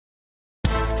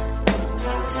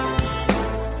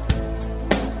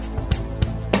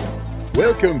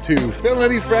Welcome to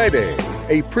Felony Friday,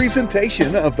 a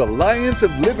presentation of the Lions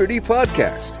of Liberty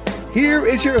podcast. Here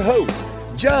is your host,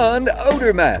 John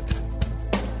Odermatt.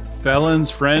 Felons,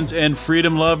 friends, and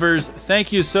freedom lovers,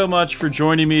 thank you so much for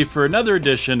joining me for another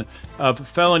edition of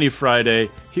Felony Friday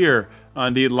here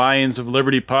on the Lions of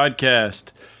Liberty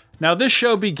podcast. Now, this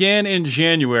show began in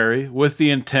January with the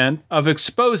intent of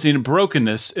exposing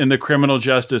brokenness in the criminal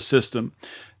justice system.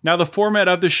 Now, the format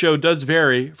of the show does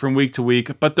vary from week to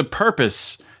week, but the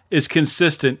purpose is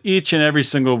consistent each and every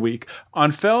single week.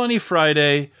 On Felony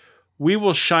Friday, we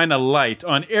will shine a light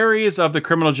on areas of the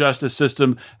criminal justice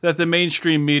system that the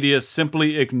mainstream media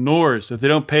simply ignores, that they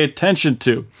don't pay attention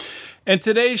to. And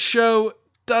today's show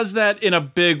does that in a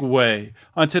big way.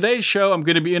 On today's show, I'm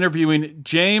going to be interviewing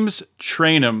James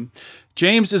Trainum.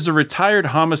 James is a retired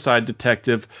homicide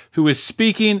detective who is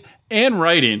speaking and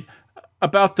writing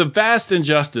about the vast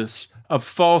injustice of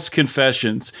false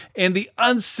confessions and the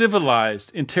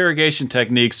uncivilized interrogation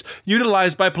techniques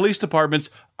utilized by police departments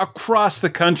across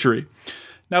the country.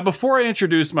 Now, before I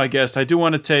introduce my guest, I do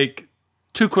want to take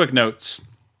two quick notes.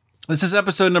 This is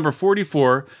episode number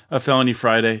 44 of Felony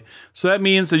Friday. So that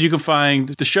means that you can find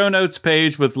the show notes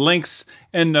page with links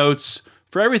and notes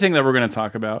for everything that we're going to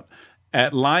talk about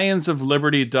at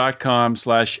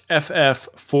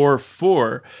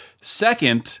lionsofliberty.com/FF44.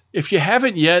 Second, if you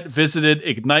haven't yet visited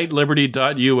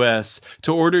igniteliberty.us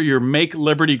to order your Make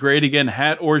Liberty Great Again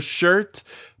hat or shirt,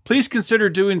 please consider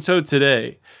doing so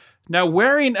today. Now,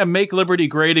 wearing a Make Liberty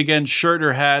Great Again shirt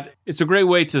or hat, it's a great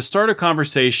way to start a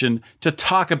conversation to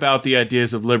talk about the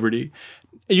ideas of liberty.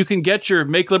 You can get your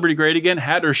Make Liberty Great Again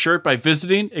hat or shirt by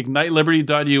visiting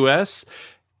igniteliberty.us.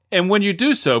 And when you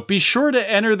do so, be sure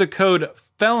to enter the code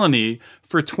FELONY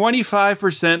for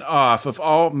 25% off of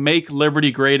all Make Liberty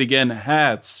Great Again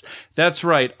hats. That's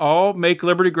right, all Make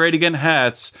Liberty Great Again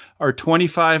hats are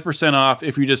 25% off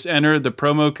if you just enter the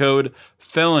promo code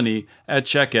FELONY at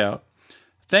checkout.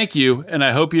 Thank you, and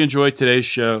I hope you enjoyed today's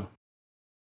show.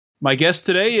 My guest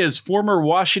today is former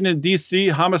Washington, D.C.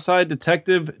 homicide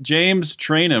detective James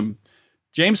Trainum.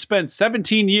 James spent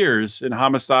 17 years in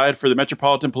homicide for the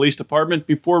Metropolitan Police Department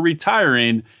before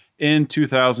retiring in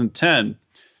 2010.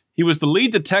 He was the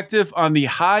lead detective on the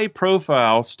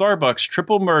high-profile Starbucks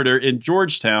triple murder in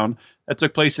Georgetown that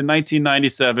took place in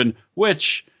 1997,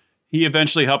 which he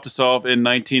eventually helped to solve in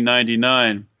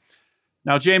 1999.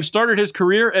 Now, James started his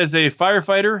career as a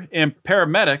firefighter and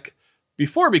paramedic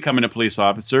before becoming a police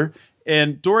officer.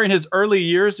 And during his early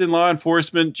years in law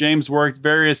enforcement, James worked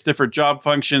various different job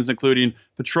functions, including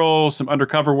patrol, some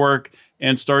undercover work,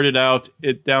 and started out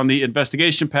down the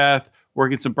investigation path,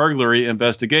 working some burglary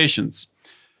investigations.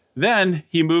 Then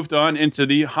he moved on into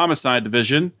the homicide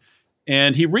division,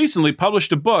 and he recently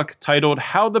published a book titled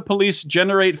How the Police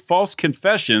Generate False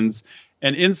Confessions,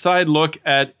 an inside look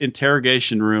at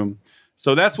interrogation room.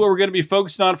 So that's what we're going to be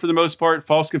focused on for the most part,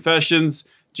 false confessions.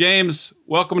 James,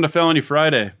 welcome to Felony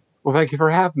Friday. Well, thank you for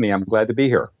having me. I'm glad to be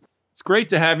here. It's great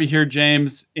to have you here,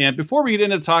 James. And before we get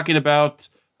into talking about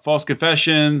false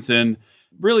confessions and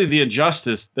really the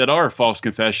injustice that are false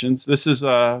confessions, this is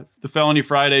the Felony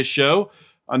Friday show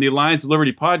on the Lions of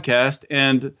Liberty podcast.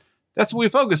 And that's what we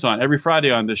focus on every Friday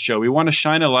on this show. We want to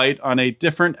shine a light on a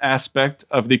different aspect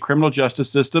of the criminal justice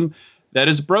system that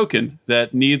is broken,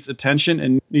 that needs attention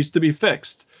and needs to be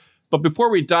fixed. But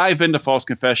before we dive into false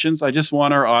confessions, I just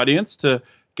want our audience to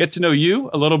get to know you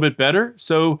a little bit better.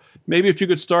 So maybe if you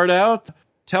could start out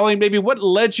telling maybe what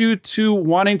led you to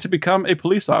wanting to become a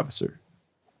police officer.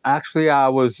 Actually, I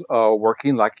was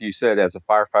working, like you said, as a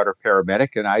firefighter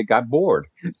paramedic, and I got bored.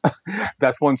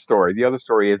 That's one story. The other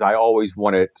story is I always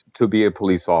wanted to be a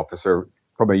police officer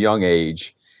from a young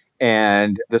age.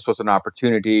 And this was an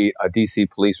opportunity. DC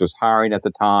Police was hiring at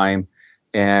the time.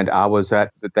 And I was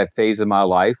at that phase in my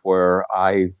life where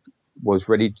I was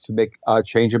ready to make a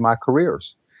change in my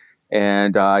careers.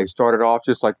 And I started off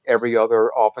just like every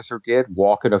other officer did,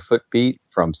 walking a foot beat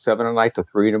from 7 at night to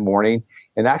 3 in the morning.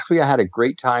 And actually, I had a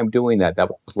great time doing that. That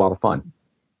was a lot of fun.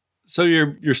 So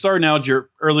you're starting out your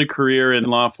early career in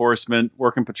law enforcement,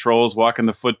 working patrols, walking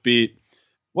the foot beat.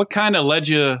 What kind of led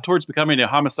you towards becoming a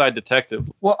homicide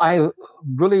detective? Well, I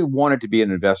really wanted to be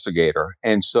an investigator.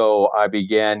 And so I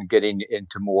began getting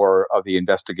into more of the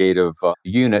investigative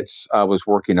units. I was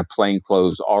working a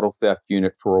plainclothes auto theft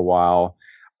unit for a while.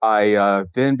 I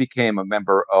then became a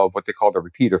member of what they call the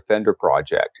Repeat Offender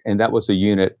Project. And that was a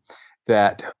unit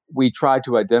that we tried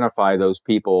to identify those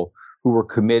people who were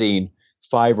committing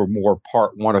 5 or more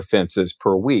Part 1 offenses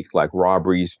per week, like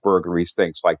robberies, burglaries,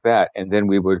 things like that. And then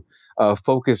we would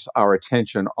focus our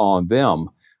attention on them.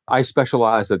 I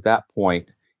specialized at that point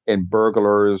in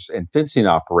burglars and fencing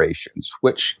operations,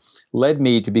 which led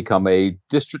me to become a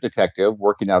district detective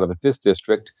working out of the 5th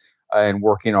District and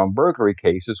working on burglary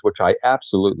cases, which I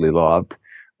absolutely loved.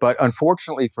 But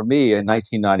unfortunately for me, in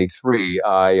 1993,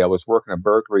 I was working a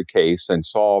burglary case and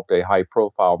solved a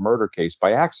high-profile murder case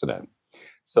by accident.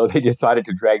 So they decided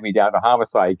to drag me down to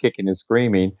homicide, kicking and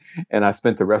screaming, and I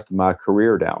spent the rest of my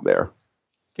career down there.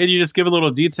 Can you just give a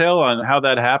little detail on how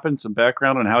that happened, some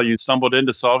background on how you stumbled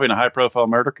into solving a high-profile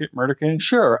murder case?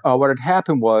 Sure. What had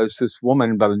happened was this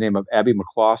woman by the name of Abby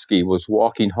McCloskey was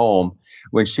walking home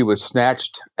when she was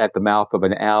snatched at the mouth of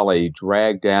an alley,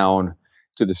 dragged down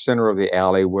to the center of the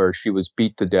alley where she was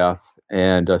beat to death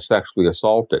and sexually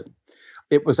assaulted.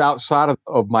 It was outside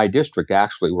of my district,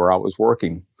 actually, where I was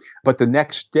working. But the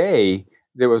next day,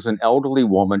 there was an elderly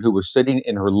woman who was sitting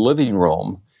in her living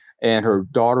room, and her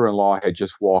daughter-in-law had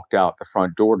just walked out the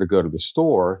front door to go to the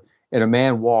store, and a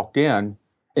man walked in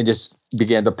and just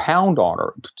began to pound on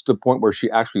her to the point where she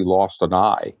actually lost an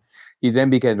eye. He then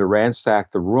began to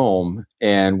ransack the room,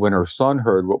 and when her son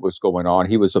heard what was going on,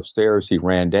 he was upstairs, he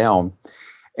ran down,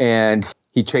 and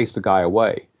he chased the guy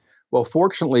away. Well,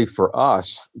 fortunately for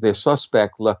us, the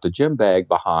suspect left a gym bag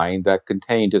behind that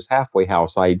contained his halfway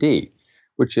house ID,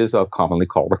 which is commonly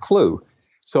called a clue.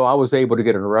 So I was able to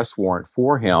get an arrest warrant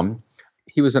for him.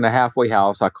 He was in a halfway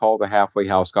house. I called the halfway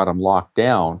house, got him locked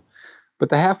down. But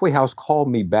the halfway house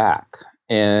called me back,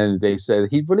 and they said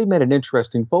he really made an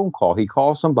interesting phone call. He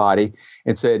called somebody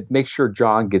and said, make sure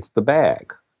John gets the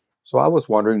bag. So I was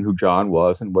wondering who John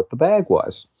was and what the bag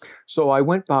was. So I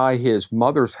went by his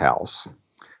mother's house,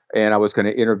 and I was going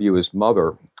to interview his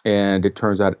mother. And it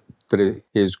turns out that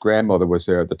his grandmother was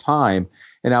there at the time.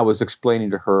 And I was explaining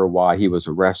to her why he was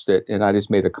arrested. And I just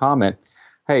made a comment,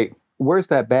 hey, where's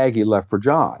that bag you left for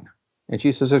John? And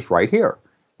she says, it's right here.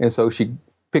 And so she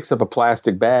picks up a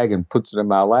plastic bag and puts it in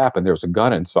my lap, and there's a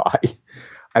gun inside.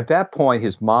 At that point,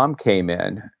 his mom came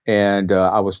in, and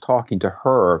I was talking to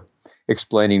her,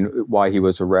 explaining why he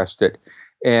was arrested.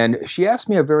 And she asked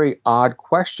me a very odd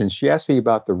question. She asked me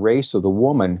about the race of the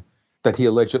woman that he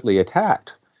allegedly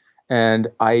attacked. And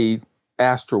I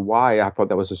asked her why. I thought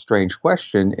that was a strange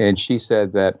question. And she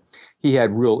said that he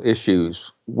had real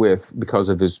issues because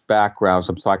of his background,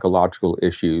 some psychological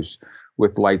issues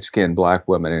with light-skinned black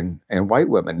women and white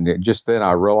women. And just then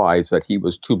I realized that he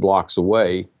was 2 blocks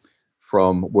away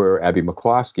from where Abby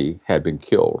McCloskey had been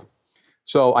killed.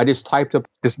 So I just typed up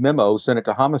this memo, sent it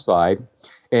to Homicide,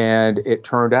 and it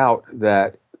turned out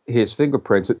that his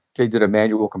fingerprints, they did a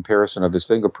manual comparison of his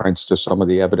fingerprints to some of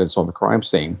the evidence on the crime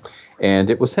scene, and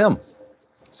it was him.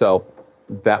 So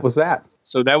that was that.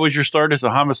 So that was your start as a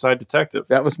homicide detective?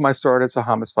 That was my start as a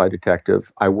homicide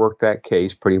detective. I worked that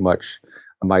case pretty much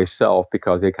myself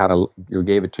because they kind of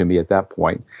gave it to me at that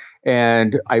point.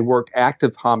 And I worked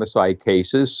active homicide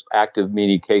cases, active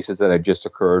meaning cases that had just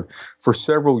occurred, for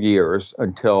several years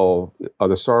until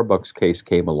the Starbucks case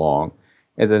came along.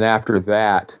 And then after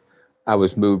that, I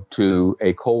was moved to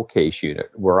a cold case unit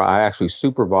where I actually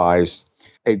supervised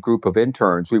a group of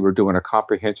interns. We were doing a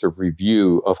comprehensive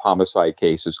review of homicide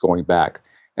cases going back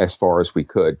as far as we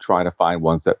could, trying to find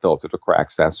ones that fell through the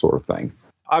cracks, that sort of thing.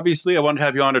 Obviously, I wanted to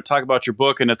have you on to talk about your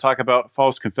book and to talk about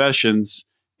false confessions.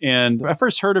 And I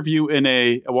first heard of you in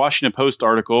a Washington Post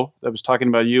article that was talking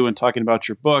about you and talking about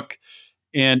your book.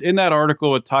 And in that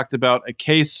article, it talked about a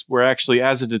case where actually,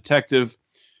 as a detective,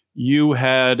 you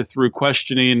had, through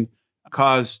questioning,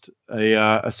 caused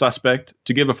a suspect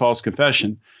to give a false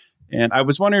confession. And I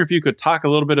was wondering if you could talk a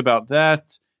little bit about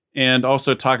that and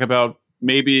also talk about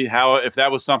maybe how, if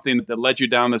that was something that led you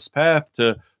down this path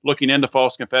to looking into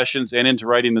false confessions and into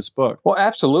writing this book. Well,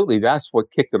 absolutely. That's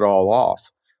what kicked it all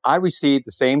off. I received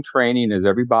the same training as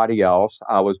everybody else.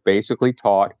 I was basically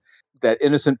taught that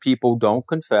innocent people don't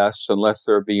confess unless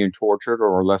they're being tortured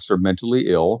or unless they're mentally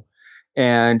ill.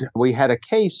 And we had a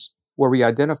case where we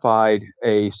identified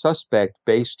a suspect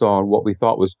based on what we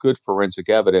thought was good forensic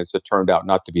evidence that turned out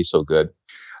not to be so good.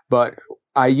 But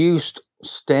I used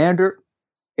standard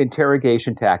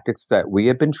interrogation tactics that we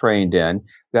had been trained in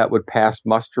that would pass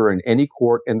muster in any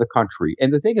court in the country.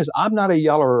 And the thing is, I'm not a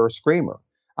yeller or a screamer.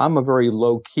 I'm a very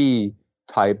low-key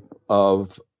type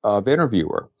of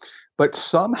interviewer. But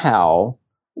somehow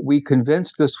we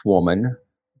convinced this woman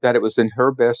that it was in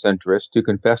her best interest to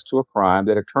confess to a crime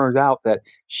that it turns out that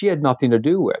she had nothing to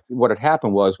do with. What had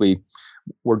happened was we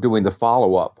were doing the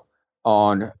follow-up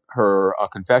on her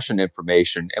confession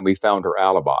information, and we found her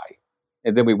alibi.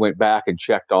 And then we went back and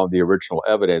checked on the original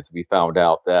evidence, and we found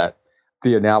out that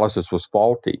the analysis was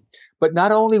faulty. But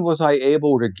not only was I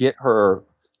able to get her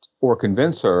or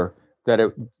convince her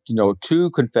to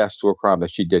confess to a crime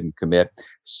that she didn't commit.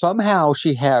 Somehow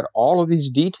she had all of these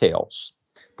details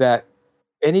that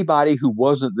anybody who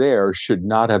wasn't there should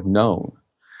not have known.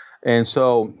 And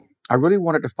so I really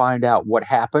wanted to find out what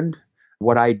happened,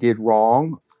 what I did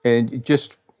wrong, and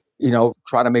just,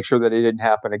 try to make sure that it didn't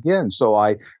happen again. So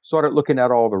I started looking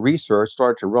at all the research,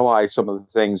 started to realize some of the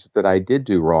things that I did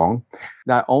do wrong,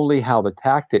 not only how the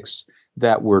tactics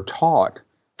that we're taught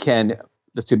can,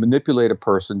 let's say, manipulate a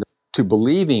person to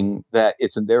believing that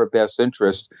it's in their best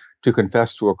interest to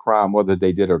confess to a crime, whether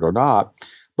they did it or not,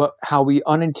 but how we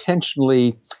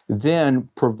unintentionally then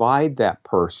provide that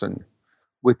person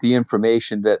with the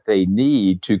information that they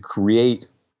need to create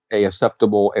a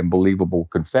acceptable and believable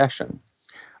confession.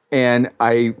 And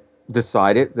I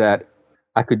decided that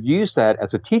I could use that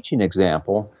as a teaching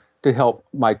example to help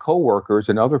my coworkers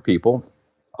and other people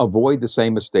avoid the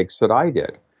same mistakes that I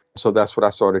did. So that's what I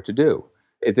started to do.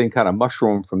 It then kind of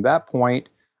mushroomed from that point.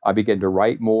 I began to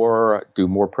write more, do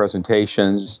more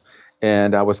presentations,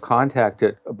 and I was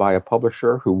contacted by a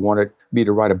publisher who wanted me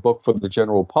to write a book for the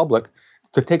general public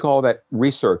to take all that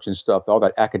research and stuff, all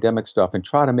that academic stuff, and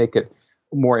try to make it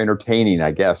more entertaining,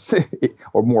 I guess,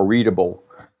 or more readable.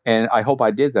 And I hope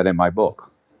I did that in my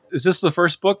book. Is this the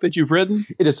first book that you've written?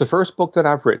 It is the first book that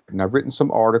I've written. I've written some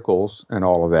articles and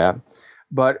all of that.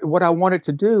 But what I wanted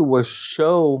to do was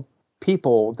show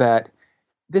people that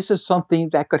this is something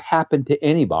that could happen to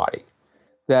anybody.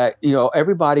 That,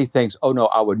 everybody thinks, oh, no,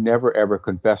 I would never, ever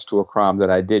confess to a crime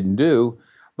that I didn't do.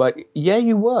 But yeah,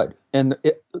 you would. And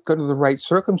under the right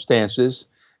circumstances,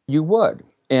 you would.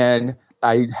 And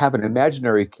I have an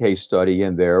imaginary case study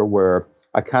in there where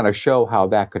I kind of show how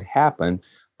that could happen.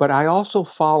 But I also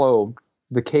follow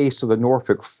the case of the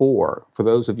Norfolk Four. For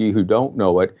those of you who don't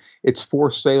know it, it's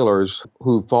 4 sailors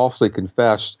who falsely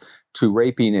confessed to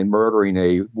raping and murdering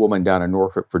a woman down in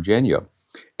Norfolk, Virginia.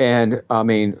 And I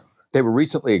mean, they were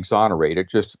recently exonerated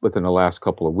just within the last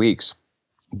couple of weeks.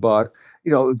 But,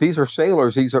 these are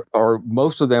sailors. These are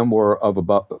most of them were of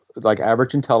about like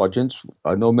average intelligence,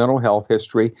 no mental health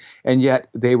history. And yet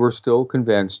they were still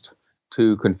convinced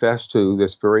to confess to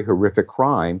this very horrific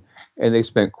crime. And they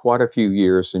spent quite a few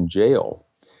years in jail.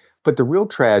 But the real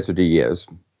tragedy is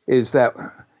that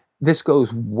this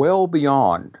goes well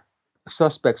beyond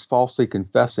suspects falsely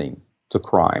confessing to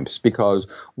crimes, because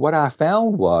what I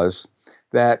found was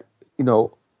that,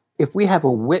 if we have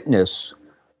a witness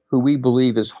who we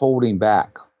believe is holding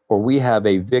back, or we have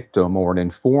a victim or an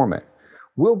informant,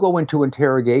 we'll go into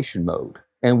interrogation mode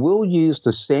and we'll use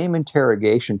the same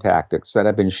interrogation tactics that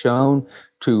have been shown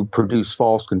to produce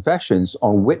false confessions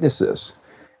on witnesses.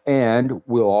 And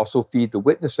we'll also feed the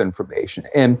witness information.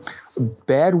 And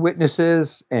bad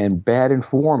witnesses and bad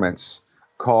informants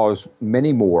cause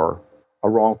many more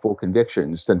wrongful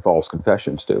convictions than false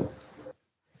confessions do.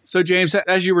 So, James,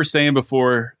 as you were saying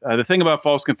before, the thing about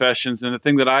false confessions and the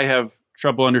thing that I have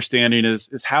trouble understanding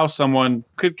is how someone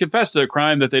could confess to a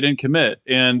crime that they didn't commit.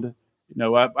 And,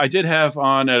 I did have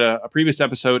on at a previous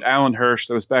episode, Alan Hirsch,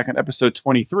 that was back on episode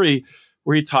 23,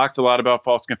 where he talked a lot about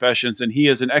false confessions, and he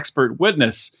is an expert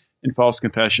witness in false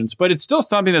confessions. But it's still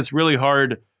something that's really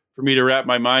hard for me to wrap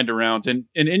my mind around. And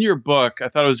in your book, I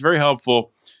thought it was very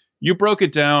helpful. You broke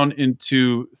it down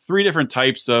into 3 different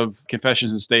types of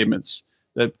confessions and statements.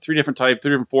 The 3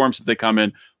 different forms that they come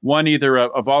in. One, either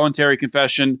a voluntary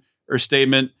confession or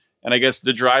statement. And I guess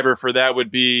the driver for that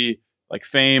would be like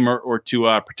fame or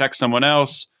to protect someone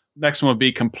else. Next one would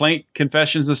be complaint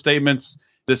confessions and statements.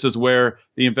 This is where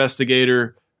the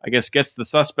investigator, I guess, gets the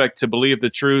suspect to believe the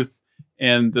truth.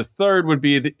 And the third would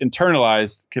be the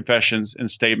internalized confessions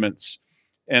and statements.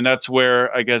 And that's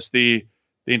where, I guess, the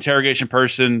interrogation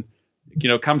person,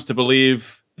 comes to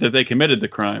believe that they committed the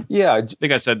crime. Yeah. I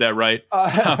think I said that right.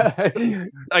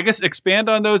 I guess expand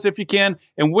on those if you can.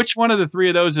 And which one of the 3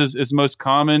 of those is most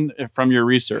common from your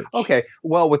research? Okay.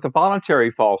 Well, with the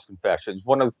voluntary false confessions,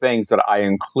 one of the things that I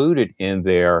included in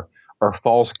there are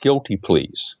false guilty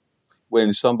pleas.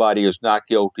 When somebody is not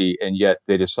guilty and yet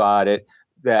they decided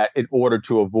that in order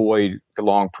to avoid the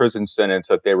long prison sentence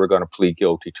that they were going to plead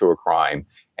guilty to a crime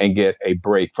and get a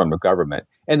break from the government.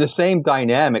 And the same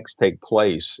dynamics take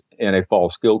place in a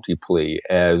false guilty plea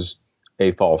as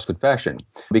a false confession,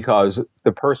 because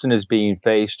the person is being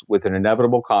faced with an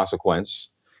inevitable consequence,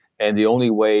 and the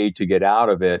only way to get out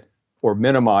of it or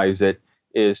minimize it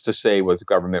is to say what the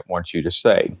government wants you to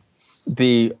say.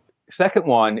 The second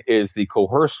one is the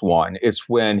coerced one. It's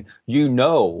when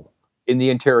in the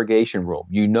interrogation room,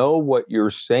 what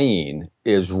you're saying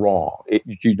is wrong.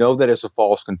 You know that it's a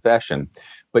false confession,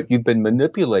 but you've been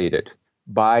manipulated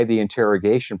by the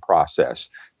interrogation process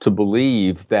to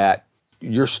believe that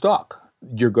you're stuck.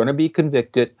 You're going to be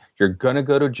convicted. You're going to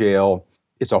go to jail.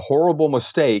 It's a horrible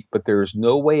mistake, but there's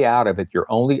no way out of it. Your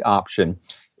only option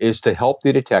is to help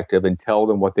the detective and tell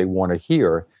them what they want to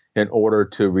hear in order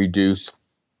to reduce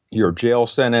your jail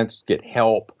sentence, get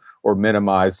help, or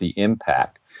minimize the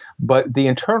impact. But the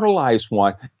internalized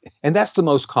one, and that's the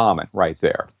most common right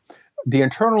there. The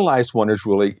internalized one is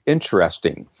really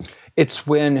interesting. It's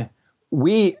when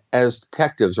we as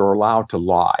detectives are allowed to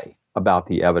lie about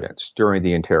the evidence during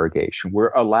the interrogation. We're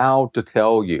allowed to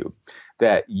tell you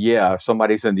that, yeah,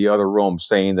 somebody's in the other room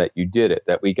saying that you did it,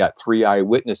 that we got 3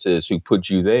 eyewitnesses who put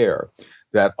you there,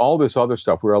 that all this other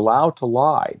stuff. We're allowed to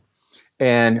lie.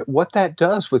 And what that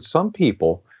does with some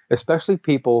people, especially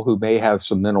people who may have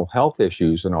some mental health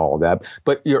issues and all of that,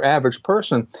 but your average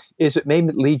person, is it may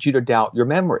lead you to doubt your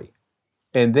memory.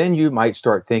 And then you might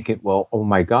start thinking, well, oh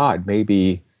my God,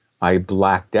 maybe I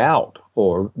blacked out,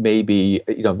 or maybe,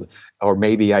 or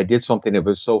maybe I did something that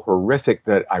was so horrific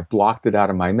that I blocked it out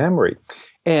of my memory.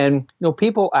 And,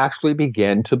 people actually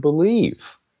begin to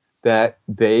believe that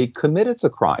they committed the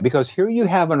crime, because here you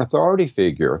have an authority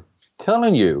figure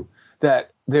telling you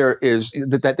that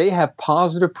that they have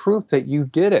positive proof that you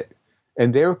did it,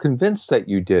 and they're convinced that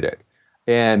you did it.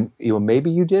 And,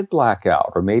 maybe you did black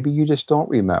out, or maybe you just don't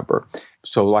remember.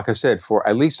 So like I said, for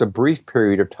at least a brief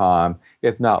period of time,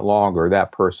 if not longer,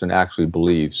 that person actually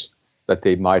believes that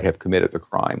they might have committed the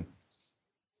crime.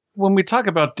 When we talk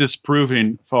about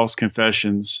disproving false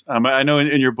confessions, I know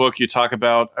in your book you talk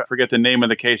about, I forget the name of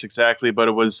the case exactly, but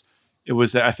it was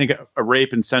I think a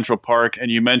rape in Central Park, and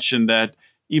you mentioned that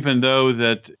even though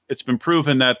that it's been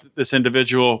proven that this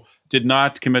individual did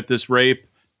not commit this rape,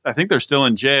 I think they're still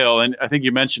in jail. And I think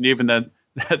you mentioned even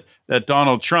that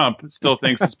Donald Trump still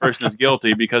thinks this person is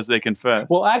guilty because they confessed.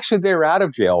 Well, actually, they're out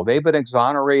of jail. They've been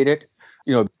exonerated.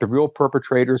 The real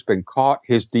perpetrator's been caught.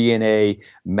 His DNA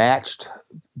matched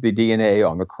the DNA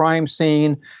on the crime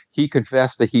scene. He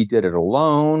confessed that he did it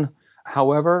alone.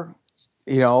 However,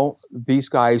 these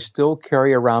guys still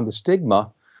carry around the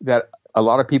stigma that a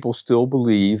lot of people still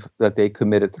believe that they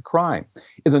committed the crime.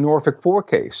 In the Norfolk 4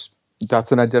 case,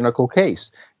 that's an identical case.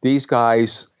 These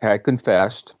guys had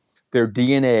confessed. Their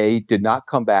DNA did not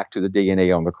come back to the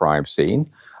DNA on the crime scene.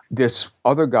 This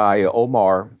other guy,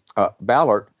 Omar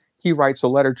Ballard, he writes a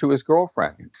letter to his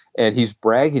girlfriend, and he's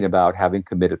bragging about having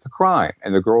committed the crime.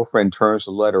 And the girlfriend turns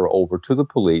the letter over to the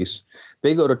police.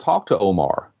 They go to talk to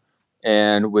Omar.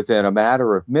 And within a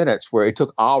matter of minutes, where it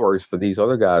took hours for these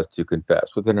other guys to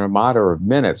confess, within a matter of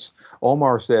minutes,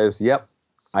 Omar says, yep,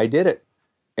 I did it.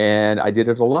 And I did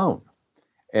it alone.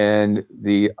 And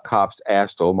the cops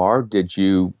asked Omar, did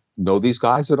you know these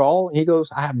guys at all? And he goes,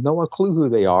 I have no clue who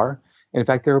they are. In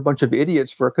fact, they're a bunch of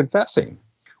idiots for confessing.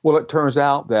 Well, it turns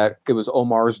out that it was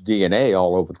Omar's DNA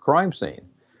all over the crime scene.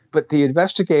 But the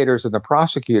investigators and the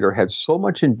prosecutor had so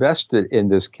much invested in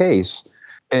this case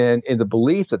and in the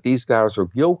belief that these guys are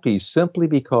guilty simply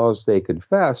because they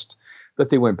confessed, that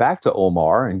they went back to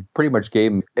Omar and pretty much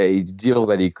gave him a deal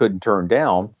that he couldn't turn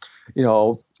down.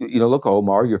 Look,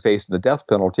 Omar, you're facing the death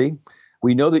penalty.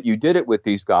 We know that you did it with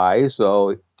these guys.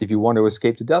 So if you want to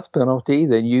escape the death penalty,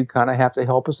 then you kind of have to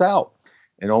help us out.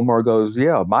 And Omar goes,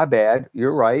 yeah, my bad.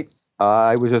 You're right.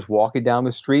 I was just walking down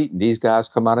the street and these guys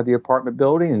come out of the apartment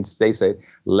building and they say,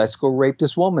 let's go rape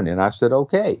this woman. And I said,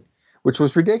 okay, which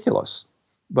was ridiculous.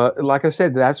 But like I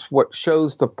said, that's what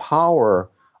shows the power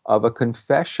of a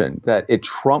confession, that it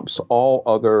trumps all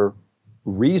other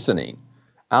reasoning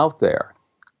out there.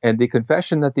 And the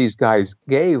confession that these guys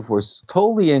gave was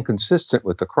totally inconsistent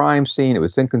with the crime scene. It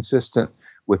was inconsistent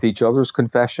with each other's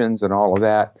confessions and all of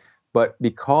that. But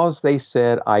because they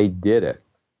said, I did it,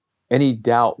 any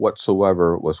doubt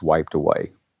whatsoever was wiped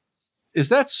away. Is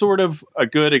that sort of a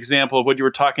good example of what you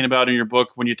were talking about in your book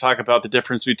when you talk about the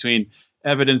difference between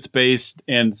evidence-based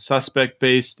and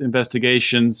suspect-based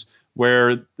investigations,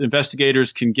 where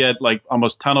investigators can get like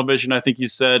almost tunnel vision, I think you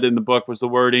said in the book was the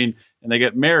wording, and they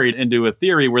get married into a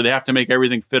theory where they have to make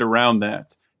everything fit around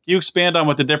that. Can you expand on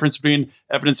what the difference between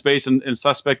evidence-based and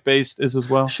suspect-based is as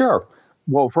well? Sure.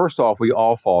 Well, first off, we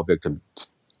all fall victim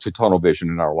to tunnel vision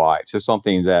in our lives. It's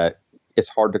something that it's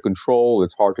hard to control.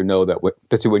 It's hard to know that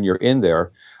that's when you're in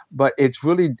there. But it's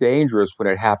really dangerous when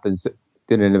it happens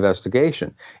in an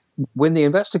investigation. When the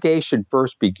investigation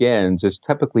first begins, it's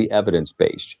typically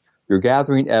evidence-based. You're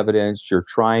gathering evidence. You're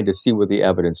trying to see where the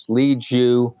evidence leads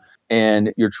you,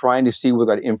 and you're trying to see where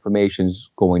that information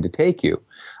is going to take you.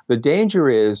 The danger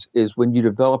is when you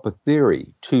develop a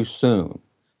theory too soon,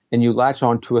 and you latch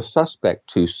on to a suspect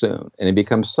too soon, and it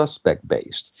becomes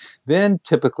suspect-based. Then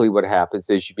typically what happens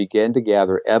is you begin to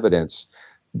gather evidence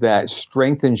that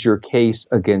strengthens your case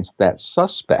against that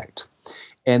suspect.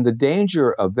 And the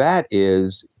danger of that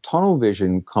is tunnel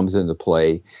vision comes into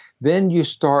play. Then you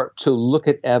start to look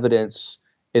at evidence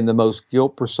in the most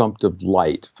guilt presumptive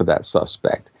light for that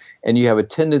suspect. And you have a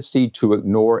tendency to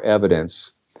ignore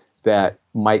evidence that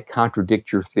might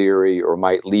contradict your theory or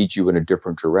might lead you in a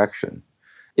different direction.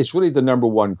 It's really the number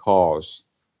one cause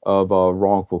of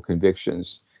wrongful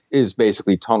convictions is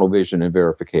basically tunnel vision and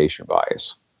verification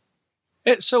bias.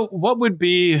 So what would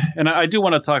be, and I do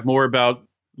want to talk more about a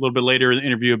little bit later in the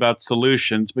interview about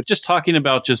solutions, but just talking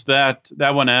about just that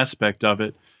one aspect of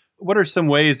it. What are some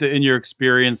ways that in your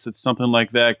experience that something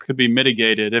like that could be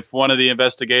mitigated? If one of the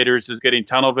investigators is getting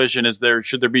tunnel vision,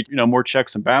 should there be more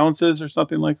checks and balances or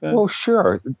something like that? Well,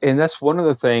 sure. And that's one of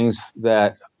the things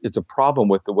that is a problem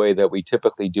with the way that we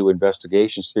typically do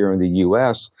investigations here in the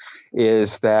U.S.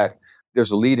 is that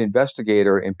there's a lead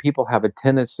investigator and people have a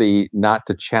tendency not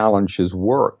to challenge his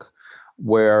work,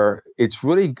 where it's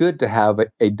really good to have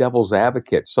a devil's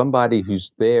advocate, somebody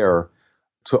who's there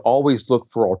to always look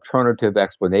for alternative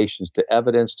explanations to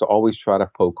evidence, to always try to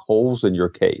poke holes in your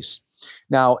case.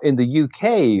 Now, in the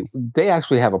UK, they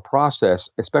actually have a process,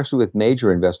 especially with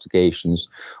major investigations,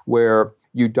 where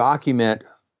you document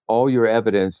all your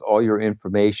evidence, all your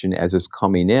information as it's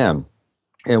coming in.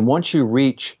 And once you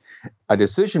reach a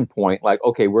decision point, like,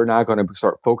 okay, we're now going to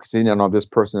start focusing in on this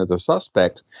person as a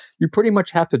suspect, you pretty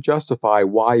much have to justify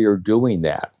why you're doing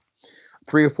that.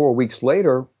 3 or 4 weeks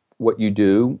later, what you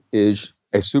do is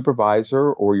a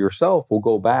supervisor or yourself will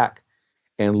go back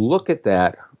and look at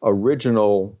that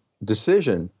original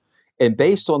decision. And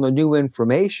based on the new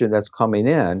information that's coming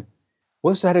in,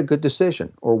 was that a good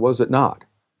decision or was it not?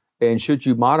 And should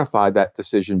you modify that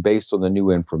decision based on the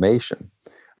new information?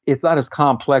 It's not as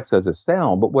complex as it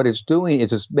sounds, but what it's doing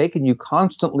is it's making you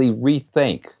constantly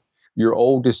rethink your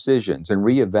old decisions and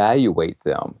reevaluate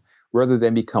them rather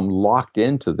than become locked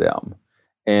into them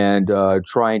and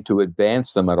trying to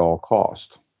advance them at all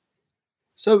cost.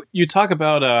 So you talk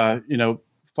about,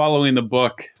 following the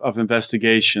book of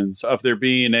investigations, of there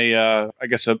being a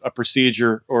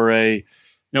procedure or a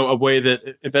way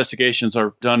that investigations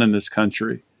are done in this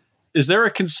country. Is there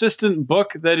a consistent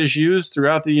book that is used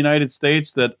throughout the United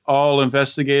States that all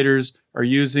investigators are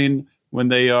using when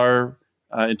they are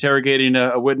interrogating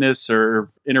a witness or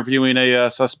interviewing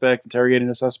a suspect, interrogating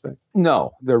a suspect?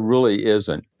 No, there really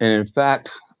isn't. And in fact,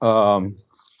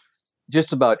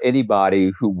 just about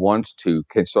anybody who wants to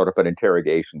can start up an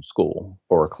interrogation school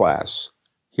or a class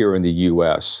here in the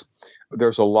U.S.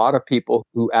 There's a lot of people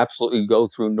who absolutely go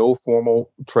through no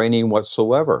formal training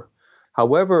whatsoever.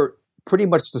 However, pretty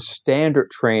much the standard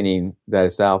training that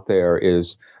is out there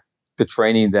is the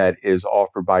training that is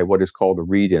offered by what is called the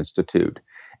Reed Institute.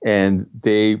 And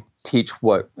they teach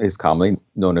what is commonly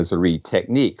known as the Reed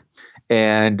technique.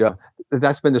 And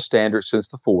that's been the standard since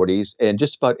the 40s. And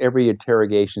just about every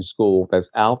interrogation school that's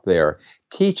out there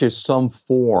teaches some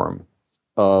form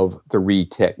of the Reed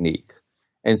technique.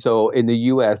 And so in the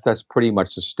US, that's pretty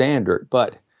much the standard,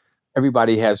 but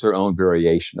everybody has their own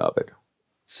variation of it.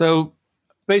 So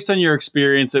based on your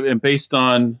experience and based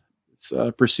on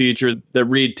procedure that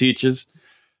Reed teaches,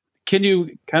 can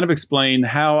you kind of explain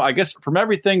how, I guess, from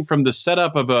everything from the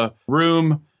setup of a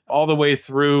room all the way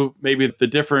through maybe the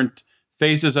different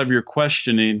phases of your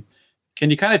questioning, can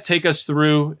you kind of take us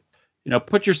through,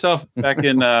 put yourself back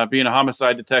in being a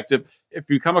homicide detective. If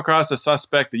you come across a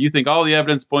suspect that you think all the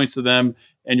evidence points to them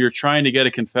and you're trying to get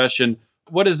a confession,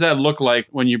 what does that look like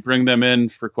when you bring them in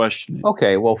for questioning?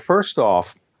 Okay, well, first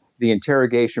off, the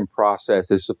interrogation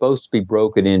process is supposed to be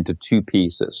broken into two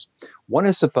pieces. One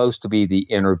is supposed to be the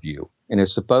interview, and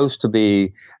it's supposed to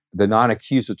be the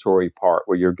non-accusatory part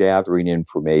where you're gathering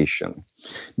information.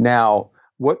 Now,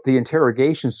 what the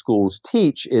interrogation schools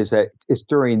teach is that it's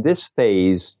during this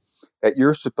phase that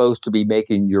you're supposed to be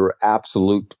making your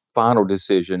absolute final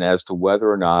decision as to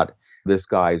whether or not this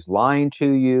guy's lying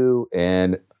to you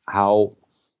and how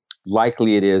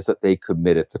likely it is that they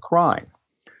committed the crime.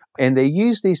 And they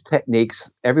use these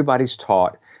techniques, everybody's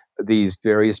taught these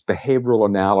various behavioral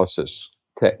analysis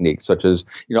techniques, such as,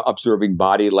 observing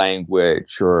body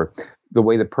language or the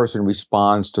way the person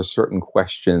responds to certain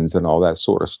questions and all that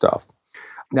sort of stuff.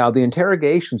 Now, the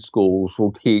interrogation schools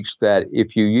will teach that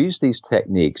if you use these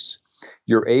techniques,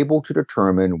 you're able to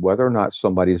determine whether or not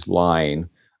somebody's lying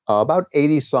about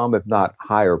 80-some, if not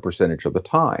higher percentage of the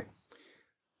time.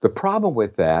 The problem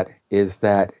with that is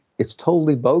that it's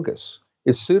totally bogus.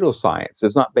 It's pseudoscience.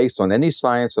 It's not based on any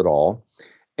science at all.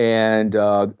 And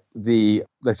the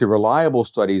reliable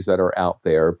studies that are out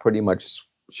there pretty much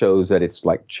shows that it's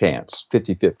like chance,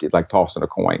 50-50, like tossing a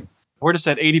coin. Where does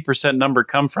that 80% number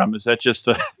come from? Is that just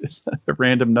is that a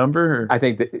random number? Or? I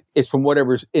think that it's from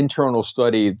whatever internal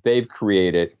study they've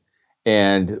created,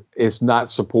 and it's not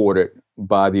supported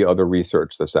by the other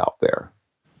research that's out there.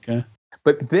 Okay.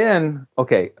 But then,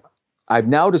 I've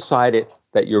now decided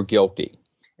that you're guilty.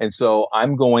 And so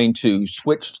I'm going to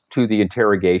switch to the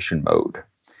interrogation mode.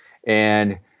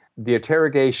 And the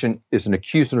interrogation is an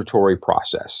accusatory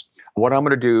process. What I'm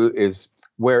going to do is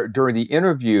where during the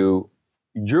interview,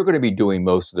 you're going to be doing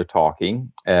most of the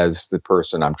talking as the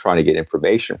person I'm trying to get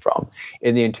information from.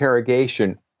 In the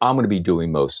interrogation, I'm going to be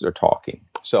doing most of the talking.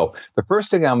 So the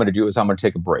first thing I'm going to do is I'm going to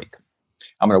take a break.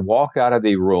 I'm going to walk out of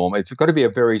the room. It's going to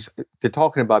be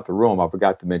talking about the room, I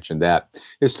forgot to mention that.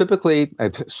 It's typically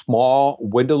a small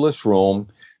windowless room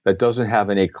that doesn't have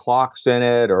any clocks in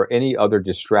it or any other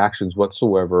distractions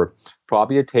whatsoever,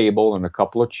 probably a table and a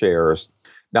couple of chairs.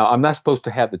 Now, I'm not supposed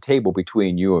to have the table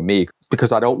between you and me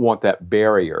because I don't want that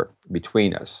barrier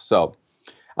between us. So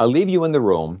I leave you in the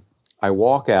room. I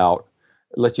walk out,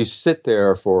 let you sit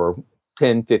there for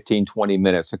 10, 15, 20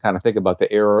 minutes and kind of think about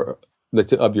the error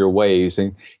of your ways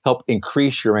and help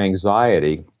increase your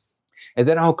anxiety. And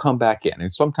then I'll come back in.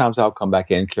 And sometimes I'll come back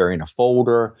in carrying a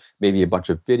folder, maybe a bunch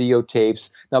of videotapes.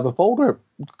 Now, the folder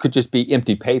could just be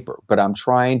empty paper, but I'm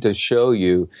trying to show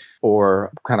you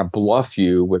or kind of bluff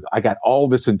you with, I got all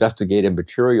this investigative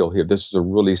material here. This is a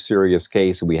really serious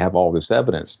case, and we have all this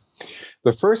evidence.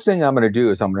 The first thing I'm going to do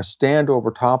is I'm going to stand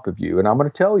over top of you, and I'm going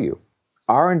to tell you,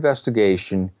 our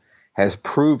investigation has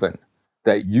proven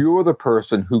that you're the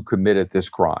person who committed this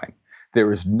crime.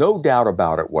 There is no doubt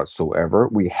about it whatsoever.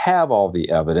 We have all the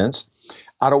evidence.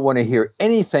 I don't want to hear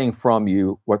anything from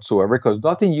you whatsoever because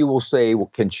nothing you will say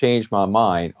can change my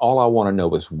mind. All I want to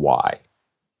know is why.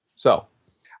 So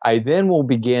I then will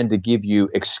begin to give you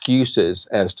excuses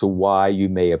as to why you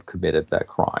may have committed that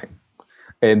crime.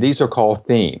 And these are called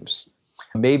themes.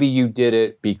 Maybe you did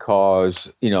it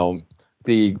because,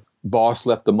 the boss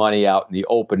left the money out in the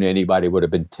open, anybody would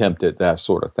have been tempted, that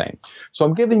sort of thing. So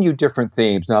I'm giving you different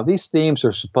themes. Now, these themes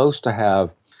are supposed to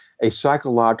have a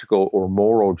psychological or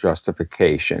moral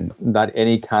justification, not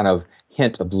any kind of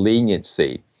hint of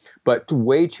leniency. But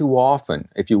way too often,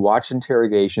 if you watch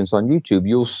interrogations on YouTube,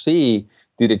 you'll see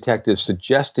the detective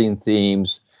suggesting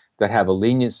themes that have a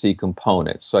leniency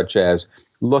component, such as,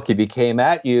 look, if he came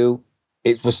at you,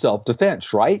 it was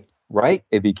self-defense, right? Right?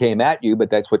 If he came at you, but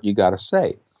that's what you got to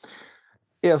say.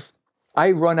 If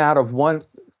I run out of one,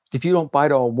 if you don't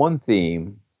bite on one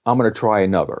theme, I'm going to try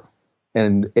another,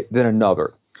 and then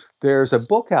another. There's a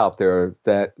book out there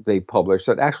that they published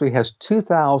that actually has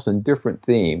 2,000 different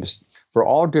themes for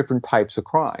all different types of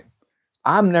crime.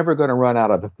 I'm never going to run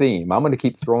out of a theme. I'm going to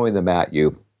keep throwing them at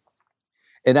you.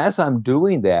 And as I'm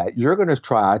doing that, you're going to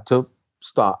try to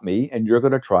stop me, and you're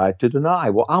going to try to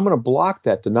deny. Well, I'm going to block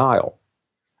that denial.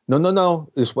 No.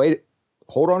 Just wait.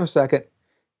 Hold on a second.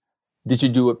 Did you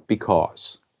do it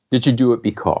because? Did you do it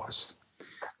because?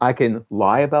 I can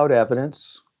lie about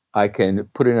evidence. I can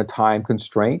put in a time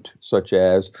constraint, such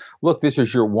as, look, this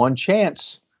is your one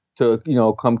chance to,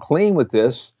 come clean with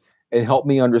this and help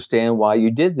me understand why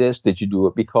you did this. Did you do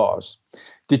it because?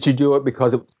 Did you do it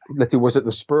because, was it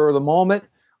the spur of the moment,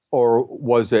 or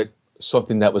was it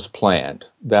something that was planned?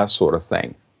 That sort of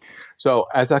thing. So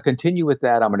as I continue with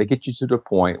that, I'm going to get you to the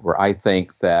point where I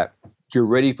think that you're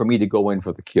ready for me to go in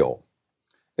for the kill.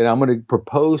 And I'm going to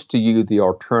propose to you the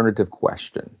alternative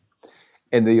question.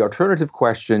 And the alternative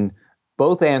question,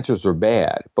 both answers are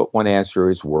bad, but one answer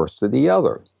is worse than the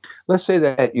other. Let's say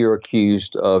that you're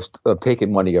accused of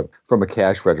taking money from a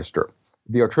cash register.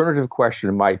 The alternative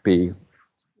question might be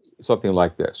something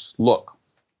like this. Look,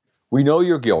 we know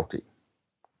you're guilty.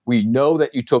 We know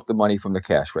that you took the money from the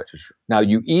cash register. Now,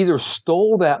 you either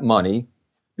stole that money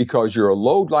because you're a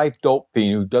low-life dope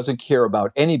fiend who doesn't care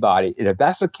about anybody, and if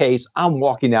that's the case, I'm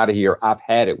walking out of here. I've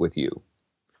had it with you.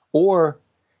 Or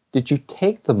did you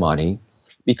take the money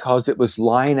because it was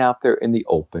lying out there in the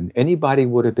open? Anybody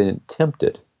would have been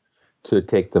tempted to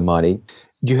take the money.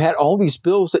 You had all these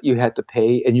bills that you had to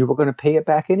pay, and you were going to pay it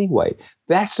back anyway.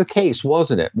 That's the case,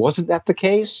 wasn't it? Wasn't that the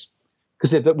case?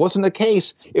 Because if it wasn't the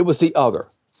case, it was the other,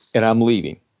 and I'm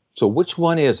leaving. So which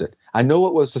one is it? I know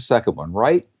it was the second one,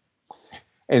 right?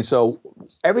 And so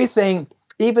everything,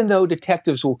 even though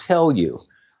detectives will tell you,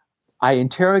 I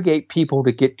interrogate people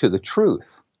to get to the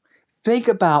truth. Think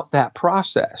about that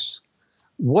process.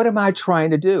 What am I trying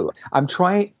to do? I'm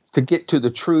trying to get to the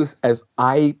truth as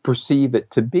I perceive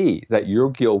it to be, that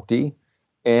you're guilty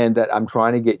and that I'm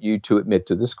trying to get you to admit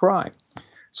to this crime.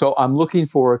 So I'm looking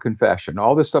for a confession.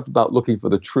 All this stuff about looking for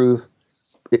the truth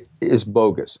is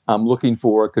bogus. I'm looking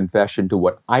for a confession to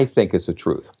what I think is the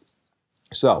truth.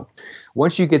 So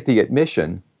once you get the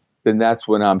admission, then that's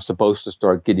when I'm supposed to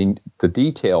start getting the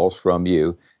details from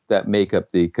you that make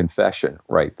up the confession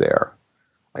right there.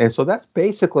 And so that's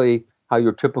basically how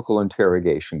your typical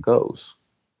interrogation goes.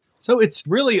 So it's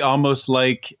really almost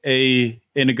like a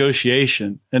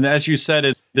negotiation. And as you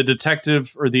said, the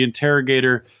detective or the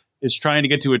interrogator is trying to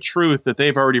get to a truth that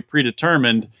they've already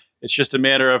predetermined. It's just a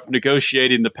matter of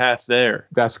negotiating the path there.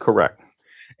 That's correct.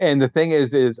 And the thing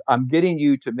is I'm getting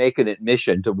you to make an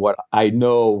admission to what I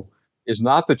know is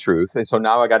not the truth. And so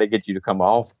now I got to get you to come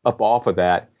off of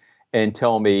that and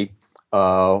tell me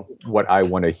what I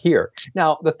want to hear.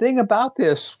 Now, the thing about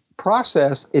this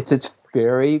process is it's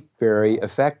very, very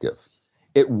effective.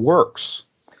 It works.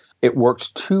 It works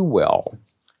too well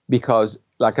because,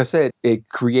 like I said, it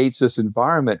creates this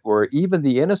environment where even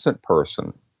the innocent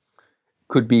person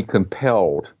could be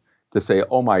compelled to say,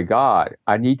 oh my God,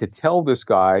 I need to tell this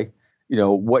guy,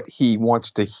 what he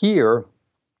wants to hear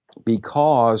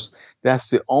because that's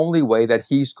the only way that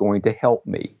he's going to help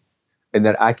me and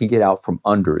that I can get out from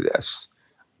under this.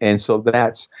 And so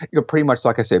that's, pretty much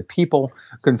like I said, people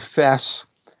confess,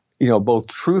 both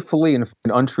truthfully and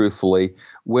untruthfully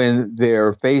when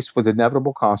they're faced with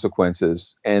inevitable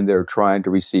consequences and they're trying to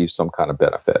receive some kind of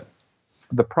benefit.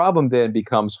 The problem then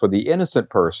becomes for the innocent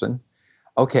person,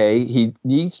 okay, he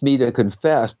needs me to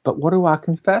confess, but what do I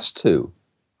confess to?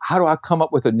 How do I come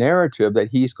up with a narrative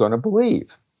that he's going to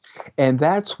believe? And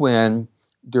that's when,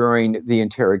 during the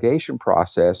interrogation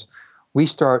process, we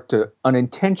start to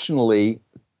unintentionally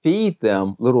feed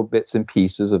them little bits and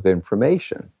pieces of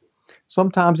information.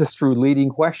 Sometimes it's through leading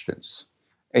questions.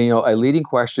 And, a leading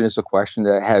question is a question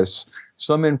that has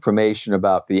some information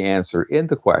about the answer in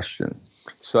the question,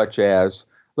 such as,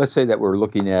 let's say that we're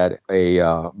looking at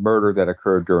a murder that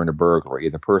occurred during a burglary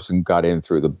and the person got in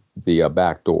through the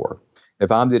back door. If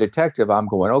I'm the detective, I'm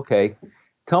going, okay,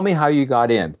 tell me how you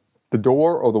got in, the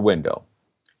door or the window.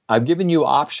 I've given you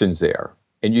options there,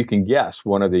 and you can guess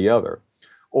one or the other.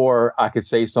 Or I could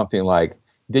say something like,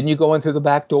 didn't you go in through the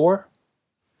back door?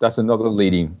 That's another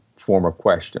leading form of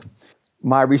question.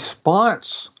 My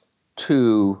response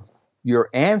to your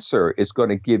answer is going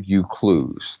to give you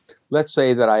clues. Let's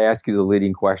say that I ask you the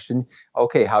leading question,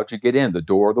 okay, how'd you get in, the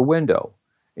door or the window?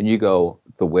 And you go,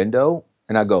 the window?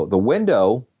 And I go, the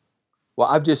window? Well,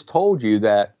 I've just told you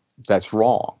that that's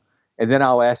wrong. And then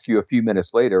I'll ask you a few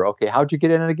minutes later, okay, how'd you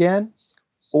get in it again?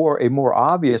 Or a more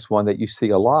obvious one that you see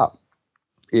a lot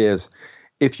is,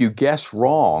 if you guess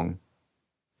wrong,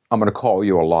 I'm going to call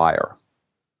you a liar.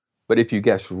 But if you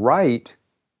guess right,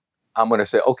 I'm going to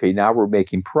say, okay, now we're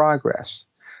making progress.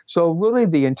 So really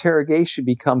the interrogation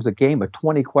becomes a game of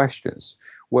 20 questions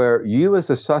where you as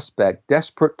a suspect,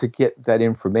 desperate to get that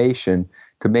information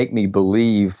to make me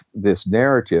believe this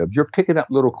narrative, you're picking up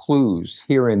little clues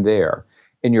here and there,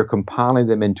 and you're compiling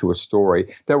them into a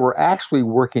story that we're actually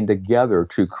working together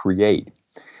to create.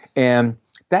 And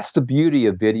that's the beauty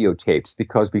of videotapes,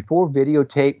 because before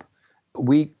videotape,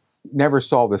 we never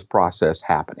saw this process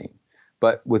happening.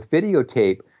 But with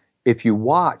videotape, if you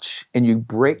watch and you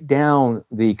break down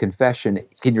the confession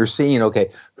and you're seeing, okay,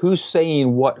 who's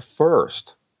saying what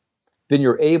first, then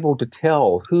you're able to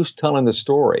tell who's telling the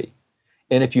story.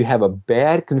 And if you have a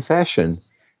bad confession,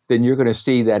 then you're going to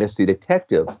see that it's the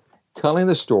detective telling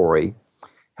the story,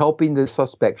 helping the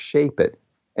suspect shape it,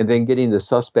 and then getting the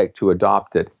suspect to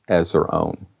adopt it as their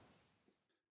own.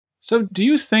 So do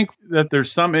you think that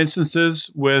there's some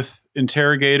instances with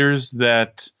interrogators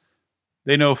that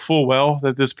they know full well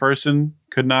that this person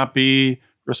could not be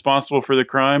responsible for the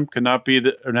crime, could not be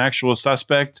an actual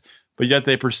suspect, but yet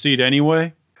they proceed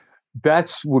anyway?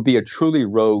 That would be a truly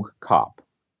rogue cop.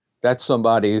 That's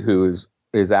somebody who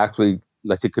is actually,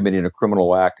 let's say, committing a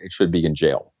criminal act and should be in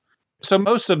jail. So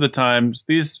most of the times,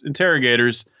 these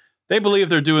interrogators, they believe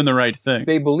they're doing the right thing.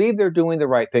 They believe they're doing the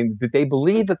right thing. They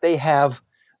believe that they have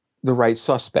the right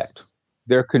suspect.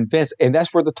 They're convinced. And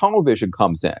that's where the tunnel vision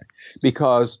comes in.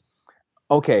 Because,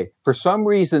 okay, for some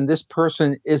reason, this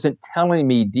person isn't telling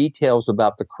me details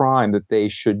about the crime that they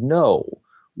should know.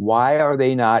 Why are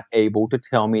they not able to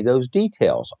tell me those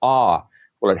details? Well,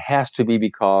 it has to be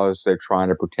because they're trying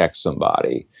to protect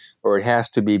somebody, or it has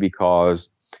to be because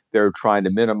they're trying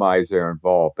to minimize their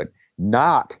involvement.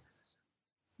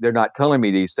 They're not telling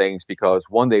me these things because,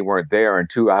 one, they weren't there, and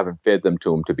two, I haven't fed them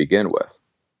to them to begin with.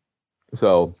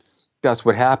 So that's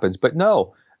what happens. But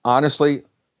no, honestly,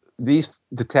 these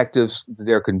detectives,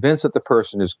 they're convinced that the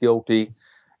person is guilty,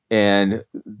 and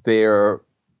they're,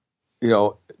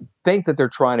 think that they're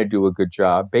trying to do a good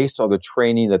job based on the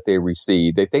training that they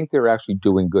receive. They think they're actually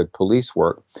doing good police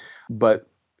work, but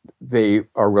they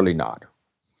are really not.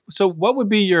 So what would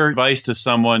be your advice to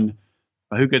someone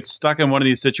who gets stuck in one of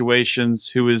these situations,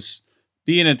 who is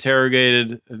being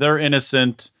interrogated. They're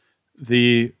innocent.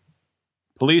 The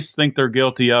police think they're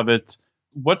guilty of it.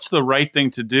 What's the right thing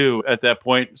to do at that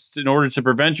point in order to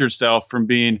prevent yourself from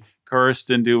being coerced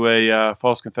into a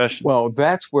false confession? Well,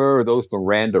 that's where those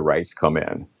Miranda rights come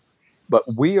in. But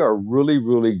we are really,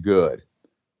 really good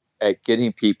at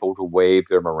getting people to waive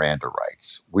their Miranda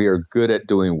rights. We are good at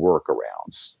doing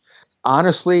workarounds.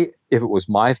 Honestly, if it was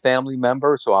my family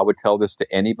member, so I would tell this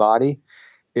to anybody,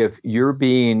 if you're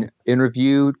being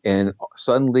interviewed and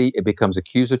suddenly it becomes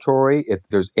accusatory, if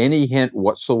there's any hint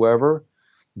whatsoever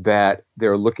that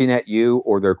they're looking at you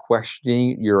or they're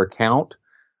questioning your account,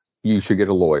 you should get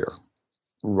a lawyer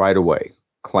right away.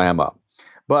 Clam up.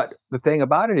 But the thing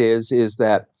about it is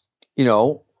that,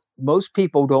 most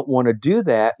people don't want to do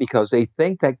that because they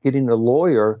think that getting a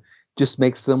lawyer just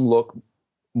makes them look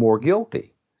more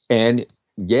guilty. And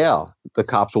yeah, the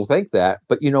cops will think that.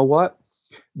 But you know what?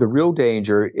 The real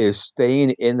danger is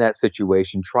staying in that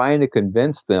situation, trying to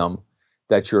convince them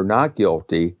that you're not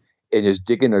guilty, and is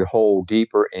digging a hole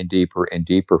deeper and deeper and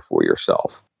deeper for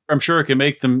yourself. I'm sure it can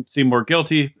make them seem more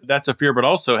guilty. That's a fear, but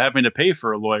also having to pay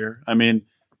for a lawyer. I mean,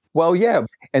 well, yeah.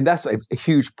 And that's a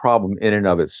huge problem in and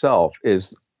of itself,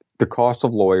 is the cost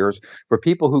of lawyers. For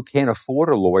people who can't afford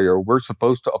a lawyer, we're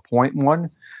supposed to appoint one.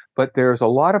 But there's a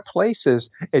lot of places,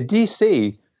 and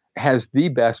DC has the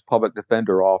best public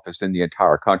defender office in the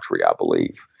entire country, I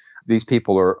believe. These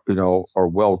people are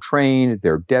well trained,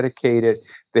 they're dedicated,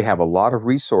 they have a lot of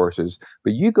resources.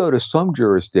 But you go to some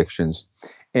jurisdictions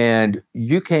and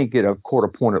you can't get a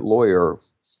court-appointed lawyer,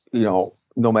 no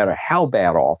matter how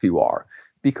bad off you are,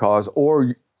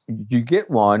 or you get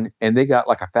one and they got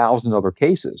like 1,000 other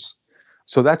cases.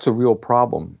 So that's a real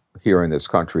problem here in this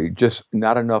country. Just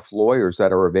not enough lawyers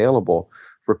that are available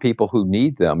for people who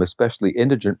need them, especially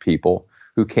indigent people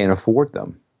who can't afford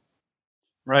them.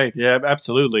 Right. Yeah,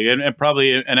 absolutely. And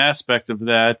probably an aspect of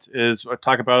that is I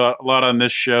talk about a lot on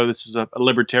this show. This is a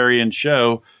libertarian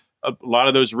show. A lot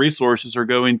of those resources are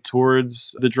going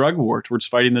towards the drug war, towards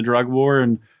fighting the drug war,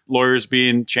 and lawyers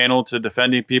being channeled to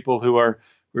defending people who are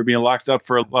being locked up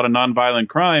for a lot of nonviolent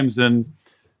crimes. And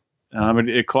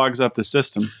it clogs up the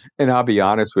system. And I'll be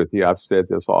honest with you, I've said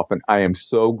this often. I am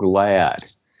so glad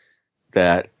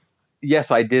that,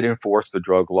 yes, I did enforce the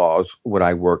drug laws when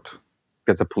I worked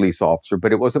as a police officer,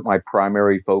 but it wasn't my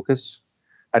primary focus.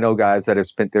 I know guys that have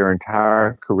spent their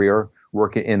entire career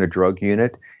working in a drug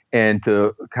unit, and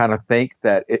to kind of think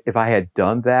that if I had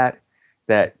done that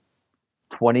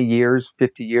 20 years,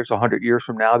 50 years, 100 years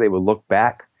from now, they would look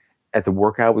back at the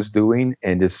work I was doing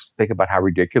and just think about how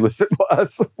ridiculous it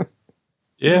was.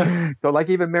 Yeah. So like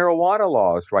even marijuana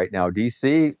laws right now,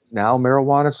 DC, now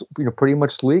marijuana's pretty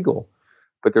much legal,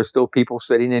 but there's still people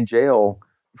sitting in jail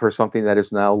for something that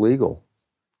is now legal.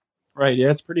 Right. Yeah,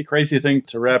 it's a pretty crazy thing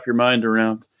to wrap your mind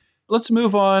around. Let's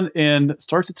move on and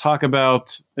start to talk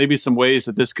about maybe some ways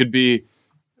that this could be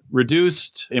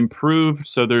reduced, improved,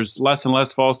 so there's less and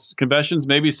less false confessions.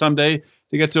 Maybe someday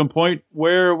to get to a point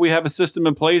where we have a system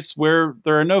in place where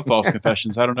there are no false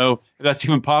confessions. I don't know if that's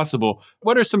even possible.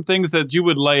 What are some things that you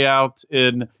would lay out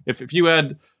in, if you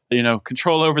had,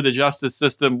 control over the justice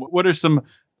system, what are some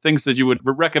things that you would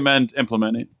recommend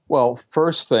implementing? Well,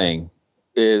 first thing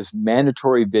is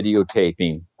mandatory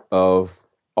videotaping of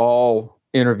all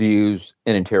interviews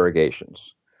and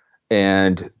interrogations.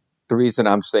 And the reason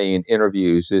I'm saying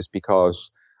interviews is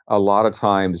because a lot of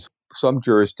times some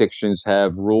jurisdictions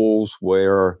have rules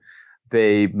where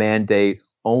they mandate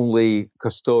only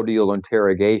custodial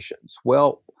interrogations.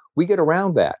 Well, we get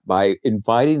around that by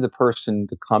inviting the person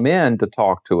to come in to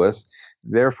talk to us.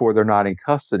 Therefore, they're not in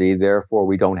custody. Therefore,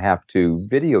 we don't have to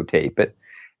videotape it,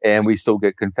 and we still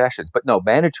get confessions. But no,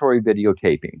 mandatory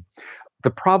videotaping. The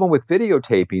problem with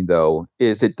videotaping, though,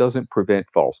 is it doesn't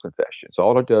prevent false confessions.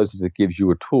 All it does is it gives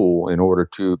you a tool in order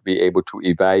to be able to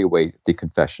evaluate the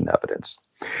confession evidence.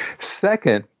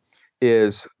 Second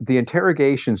is the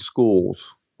interrogation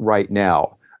schools right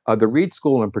now. The Reed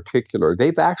School in particular,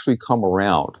 they've actually come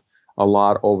around a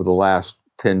lot over the last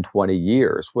 10, 20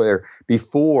 years, where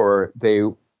before they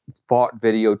fought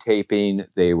videotaping,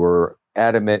 they were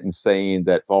adamant in saying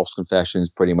that false confessions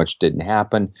pretty much didn't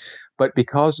happen. But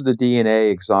because of the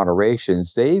DNA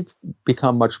exonerations, they've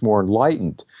become much more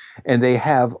enlightened. And they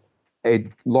have a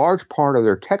large part of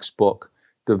their textbook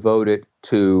devoted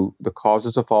to the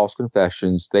causes of false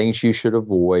confessions, things you should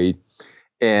avoid,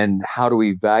 and how to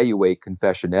evaluate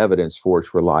confession evidence for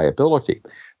its reliability.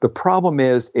 The problem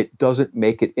is it doesn't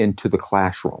make it into the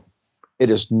classroom. It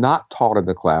is not taught in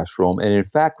the classroom. And in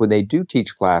fact, when they do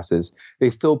teach classes, they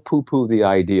still poo-poo the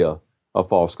idea of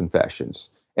false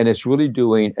confessions. And it's really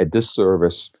doing a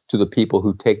disservice to the people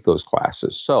who take those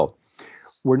classes. So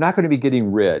we're not going to be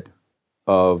getting rid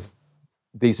of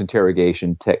these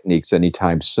interrogation techniques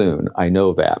anytime soon. I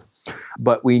know that.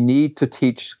 But we need to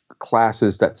teach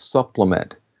classes that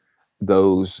supplement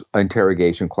those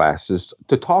interrogation classes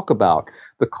to talk about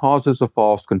the causes of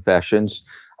false confessions,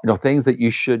 things that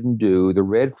you shouldn't do, the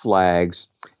red flags,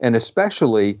 and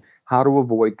especially how to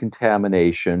avoid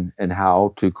contamination and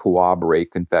how to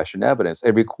corroborate confession evidence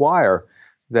and require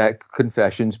that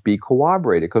confessions be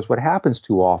corroborated. Because what happens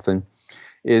too often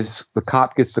is the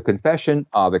cop gets the confession,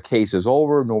 the case is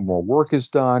over, no more work is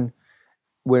done,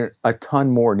 when a ton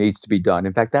more needs to be done.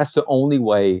 In fact, that's the only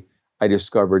way I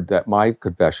discovered that my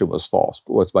confession was false,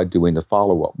 was by doing the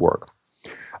follow-up work.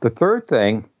 The third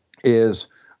thing is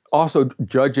also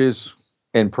judges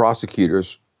and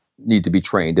prosecutors need to be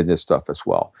trained in this stuff as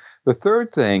well. The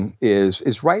third thing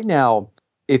is right now,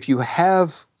 if you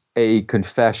have a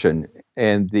confession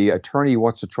and the attorney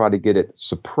wants to try to get it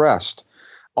suppressed,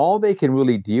 all they can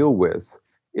really deal with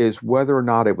is whether or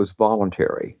not it was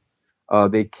voluntary.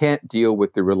 They can't deal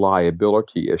with the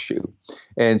reliability issue.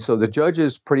 And so the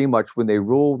judges pretty much, when they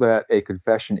rule that a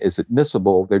confession is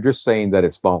admissible, they're just saying that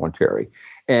it's voluntary.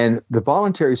 And the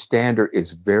voluntary standard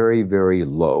is very, very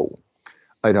low.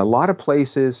 In a lot of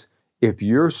places, if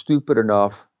you're stupid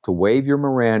enough to waive your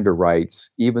Miranda rights,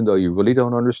 even though you really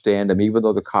don't understand them, even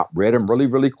though the cop read them really,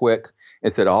 really quick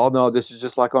and said, oh, no, this is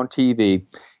just like on TV.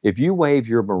 If you waive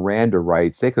your Miranda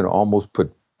rights, they can almost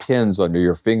put pins under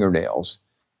your fingernails,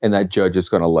 and that judge is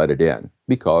going to let it in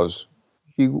because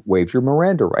you waived your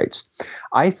Miranda rights.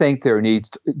 I think there needs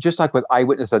to, just like with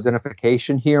eyewitness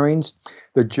identification hearings,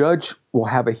 the judge will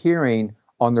have a hearing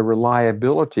on the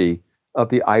reliability of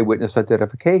the eyewitness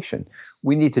identification.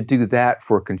 We need to do that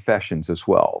for confessions as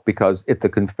well, because if the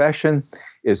confession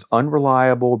is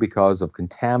unreliable because of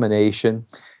contamination,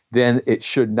 then it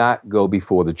should not go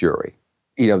before the jury.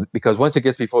 Because once it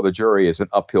gets before the jury, it's an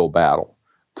uphill battle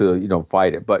to,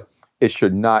 fight it. But it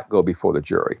should not go before the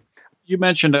jury. You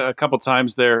mentioned a couple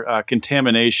times there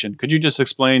contamination. Could you just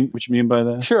explain what you mean by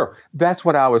that? Sure. That's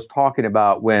what I was talking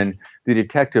about when the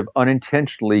detective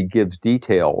unintentionally gives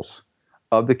details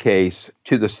of the case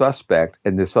to the suspect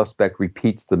and the suspect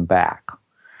repeats them back.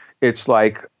 It's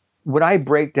like when I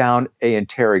break down an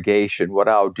interrogation, what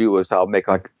I'll do is I'll make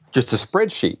like just a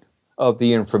spreadsheet of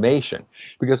the information,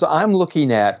 because I'm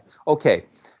looking at, okay,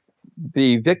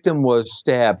 the victim was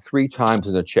stabbed 3 times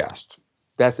in the chest.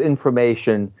 That's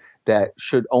information that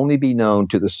should only be known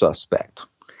to the suspect.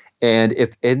 And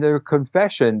if in their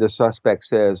confession, the suspect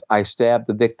says, I stabbed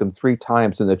the victim 3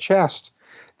 times in the chest,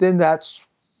 then that's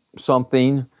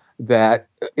something that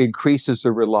increases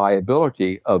the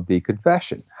reliability of the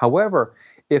confession. However,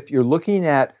 if you're looking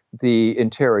at the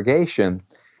interrogation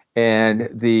and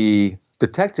the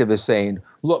detective is saying,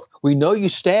 look, we know you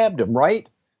stabbed him, right?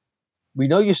 We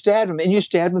know you stabbed him, and you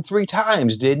stabbed him 3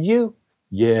 times, didn't you?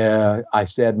 Yeah, I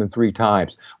stabbed him 3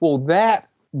 times. Well, that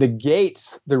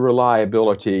negates the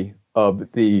reliability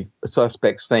of the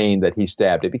suspect saying that he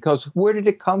stabbed it, because where did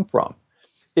it come from?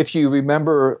 If you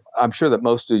remember, I'm sure that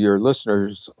most of your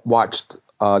listeners watched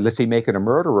Let's See Making a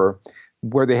Murderer,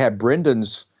 where they had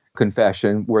Brendan's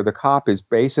confession, where the cop is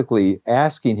basically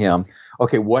asking him,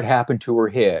 okay, what happened to her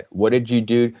head? What did you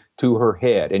do to her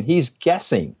head? And he's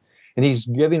guessing, and he's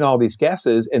giving all these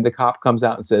guesses, and the cop comes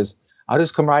out and says, I'll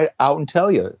just come right out and tell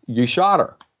you, you shot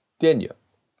her, didn't you?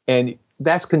 And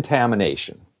that's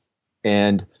contamination.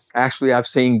 And actually, I've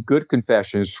seen good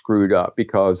confessions screwed up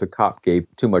because the cop gave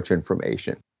too much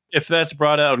information. If that's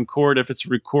brought out in court, if it's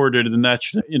recorded, then that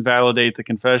should invalidate the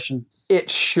confession? It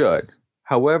should.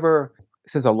 However,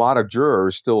 since a lot of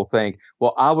jurors still think,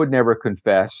 well, I would never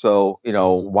confess, so,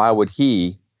 why would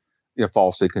he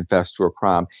falsely confess to a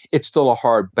crime? It's still a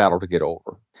hard battle to get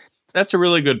over. That's a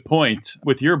really good point.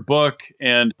 With your book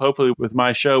and hopefully with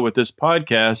my show, with this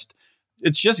podcast,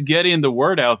 it's just getting the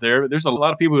word out there. There's a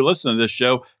lot of people who listen to this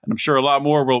show, and I'm sure a lot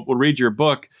more will read your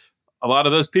book. A lot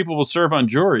of those people will serve on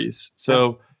juries.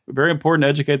 So very important to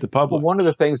educate the public. Well, one of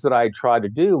the things that I try to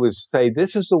do is say,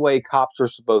 this is the way cops are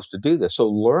supposed to do this. So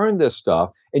learn this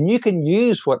stuff, and you can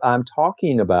use what I'm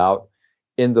talking about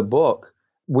in the book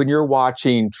when you're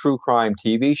watching true crime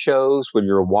TV shows, when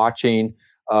you're watching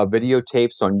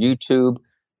videotapes on YouTube.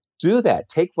 Do that.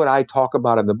 Take what I talk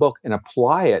about in the book and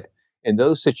apply it in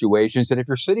those situations. And if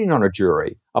you're sitting on a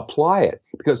jury, apply it,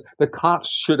 because the cops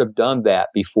should have done that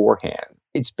beforehand.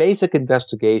 It's basic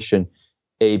investigation,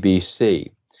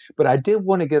 ABC. But I did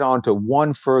want to get on to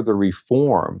one further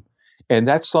reform, and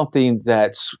that's something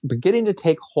that's beginning to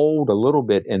take hold a little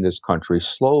bit in this country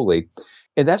slowly,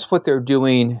 and that's what they're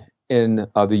doing in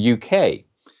the UK.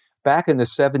 back in the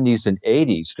 70s and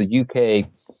 80s, the UK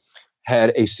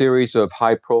had a series of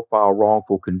high-profile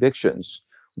wrongful convictions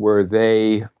where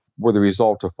they were the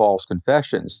result of false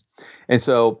confessions. And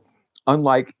so,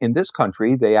 unlike in this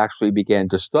country, they actually began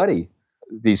to study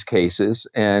these cases.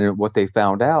 And what they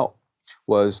found out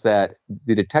was that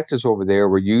the detectives over there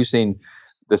were using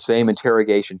the same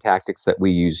interrogation tactics that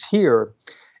we use here.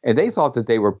 And they thought that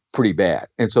they were pretty bad.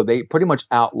 And so they pretty much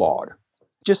outlawed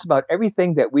just about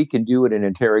everything that we can do in an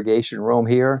interrogation room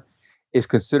here is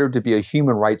considered to be a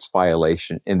human rights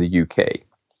violation in the UK.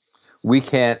 We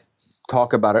can't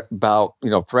talk about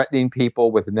threatening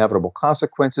people with inevitable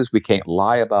consequences. We can't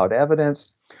lie about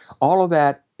evidence. All of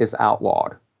that is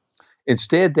outlawed.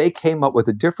 Instead, they came up with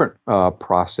a different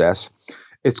process.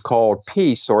 It's called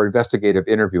PEACE, or investigative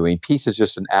interviewing. PEACE is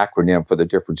just an acronym for the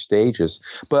different stages.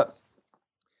 But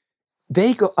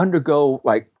they undergo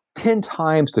like 10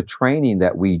 times the training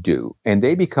that we do, and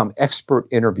they become expert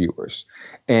interviewers.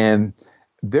 And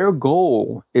their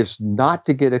goal is not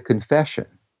to get a confession,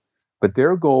 but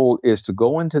their goal is to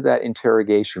go into that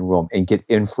interrogation room and get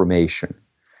information.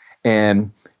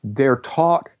 And they're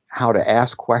taught how to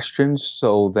ask questions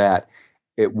so that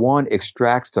it, one,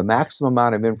 extracts the maximum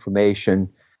amount of information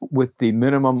with the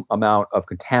minimum amount of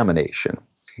contamination.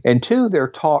 And two, they're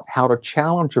taught how to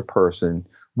challenge a person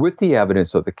with the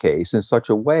evidence of the case in such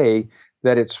a way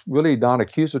that it's really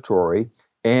non-accusatory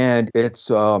and it's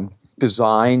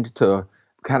designed to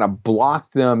kind of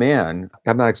block them in.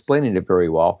 I'm not explaining it very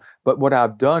well, but what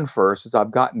I've done first is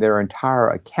I've gotten their entire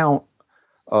account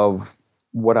of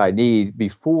what I need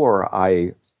before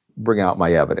I bring out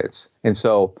my evidence. And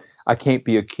so I can't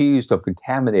be accused of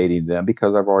contaminating them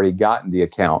because I've already gotten the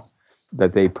account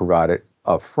that they provided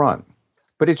up front.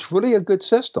 But it's really a good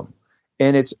system.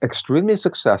 And it's extremely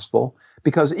successful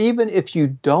because even if you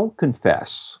don't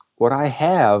confess, what I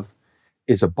have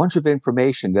is a bunch of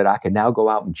information that I can now go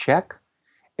out and check.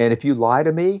 And if you lie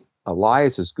to me, a lie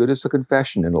is as good as a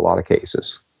confession in a lot of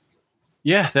cases.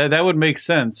 Yeah, that would make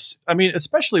sense. I mean,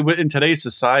 especially in today's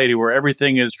society where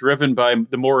everything is driven by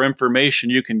the more information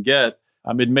you can get.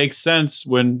 It makes sense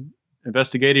when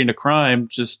investigating a crime,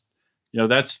 just,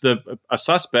 that's a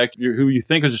suspect who you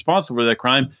think is responsible for that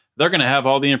crime. They're going to have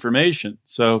all the information.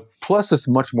 So, plus, it's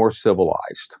much more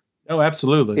civilized. Oh,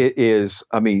 absolutely. It is.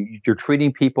 I mean, you're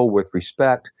treating people with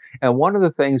respect. And one of the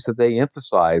things that they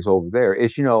emphasize over there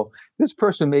is, this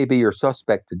person may be your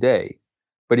suspect today,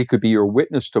 but he could be your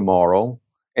witness tomorrow,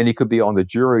 and he could be on the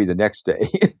jury the next day,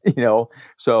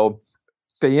 So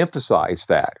they emphasize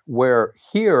that. Where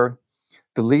here,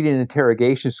 the leading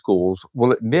interrogation schools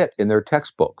will admit in their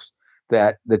textbooks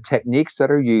that the techniques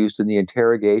that are used in the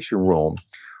interrogation room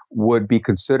would be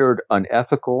considered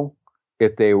unethical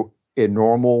if they were in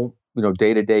normal,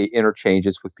 day-to-day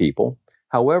interchanges with people.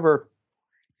 However,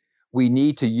 we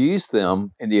need to use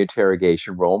them in the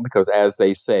interrogation room because, as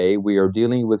they say, we are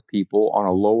dealing with people on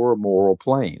a lower moral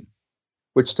plane,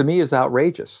 which to me is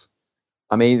outrageous.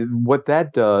 I mean, what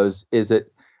that does is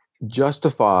it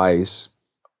justifies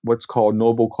what's called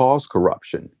noble cause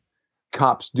corruption.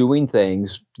 Cops doing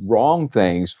wrong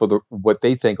things for what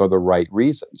they think are the right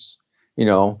reasons.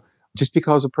 Just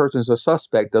because a person is a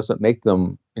suspect doesn't make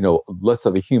them, less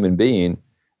of a human being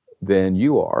than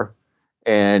you are.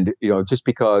 And, just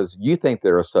because you think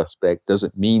they're a suspect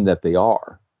doesn't mean that they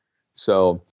are.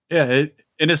 So, yeah,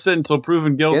 innocent until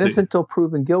proven guilty. Innocent until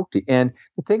proven guilty. And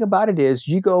the thing about it is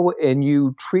you go and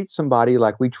you treat somebody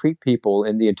like we treat people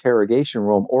in the interrogation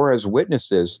room or as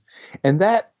witnesses, and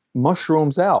that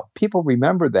mushrooms out. People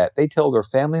remember that. They tell their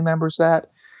family members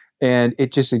that. And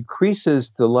it just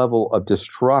increases the level of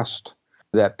distrust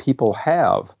that people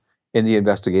have in the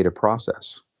investigative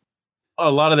process.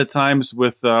 A lot of the times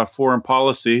with foreign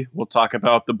policy, we'll talk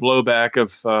about the blowback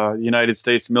of the United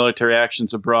States military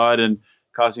actions abroad and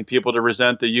causing people to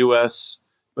resent the U.S.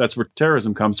 That's where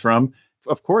terrorism comes from.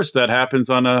 Of course, that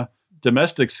happens on a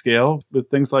domestic scale with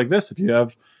things like this. If you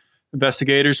have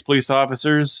investigators, police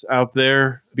officers out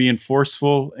there being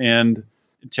forceful and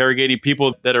interrogating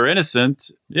people that are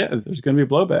innocent, there's going to be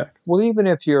blowback. Well, even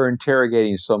if you're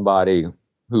interrogating somebody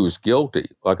who's guilty,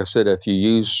 like I said, if you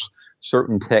use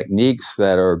certain techniques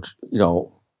that are,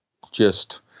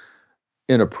 just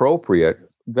inappropriate,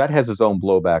 that has its own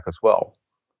blowback as well.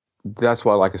 That's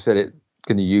why, like I said,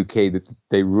 in the UK, that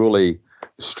they really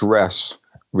stress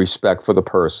respect for the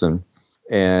person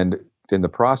and in the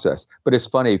process. But it's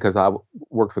funny because I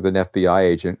worked with an FBI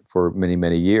agent for many,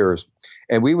 many years,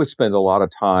 and we would spend a lot of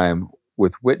time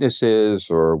with witnesses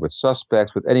or with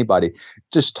suspects, with anybody,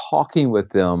 just talking with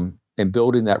them and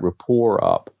building that rapport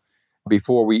up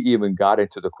before we even got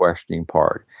into the questioning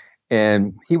part.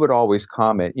 And he would always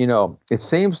comment, it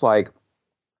seems like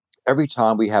every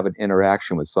time we have an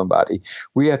interaction with somebody,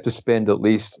 we have to spend at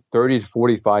least 30 to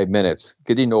 45 minutes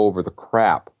getting over the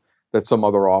crap that some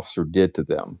other officer did to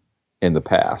them in the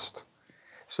past.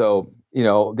 So,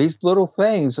 these little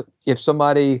things, if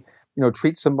somebody,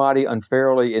 treats somebody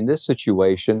unfairly in this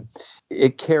situation,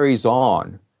 it carries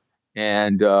on.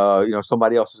 And,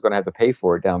 somebody else is going to have to pay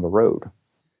for it down the road.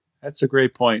 That's a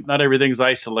great point. Not everything's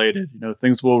isolated.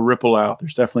 Things will ripple out.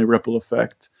 There's definitely a ripple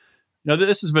effect.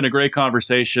 This has been a great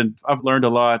conversation. I've learned a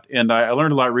lot, and I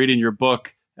learned a lot reading your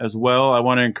book as well. I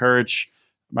want to encourage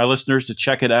my listeners to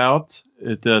check it out.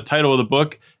 The title of the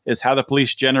book is How the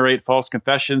Police Generate False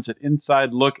Confessions, an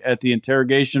inside look at the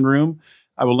interrogation room.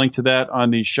 I will link to that on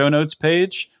the show notes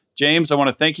page. James, I want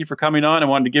to thank you for coming on. I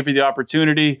wanted to give you the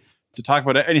opportunity to talk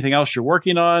about anything else you're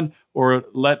working on, or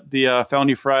let the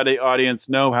Felony Friday audience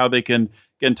know how they can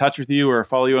get in touch with you or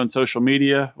follow you on social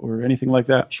media or anything like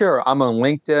that. Sure. I'm on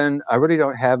LinkedIn. I really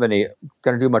don't have going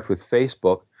to do much with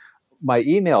Facebook. My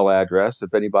email address,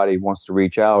 if anybody wants to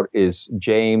reach out, is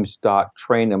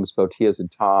james.trainum, spelled T as in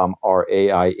Tom,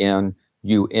 RAINUM,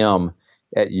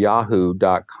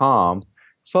 @yahoo.com.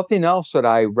 Something else that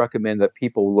I recommend that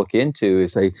people look into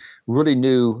is a really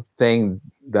new thing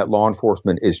that law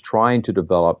enforcement is trying to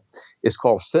develop. It's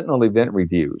called Sentinel Event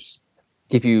Reviews.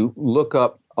 If you look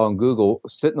up on Google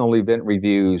Sentinel Event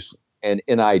Reviews and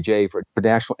NIJ for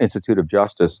National Institute of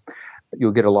Justice,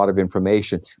 you'll get a lot of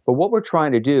information. But what we're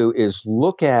trying to do is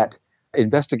look at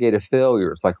investigative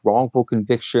failures like wrongful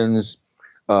convictions,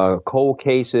 cold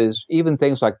cases, even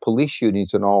things like police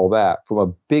shootings and all that from a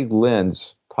big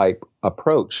lens type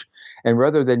approach. And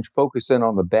rather than focus in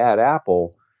on the bad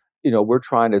apple, we're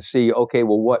trying to see, okay,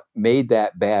 well, what made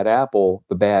that bad apple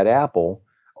the bad apple?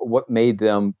 What made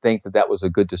them think that that was a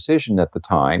good decision at the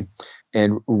time?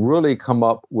 And really come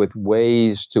up with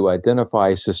ways to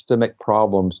identify systemic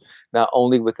problems, not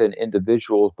only within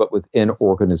individuals, but within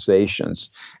organizations.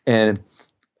 And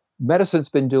medicine's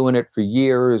been doing it for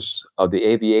years. The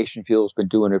aviation field's been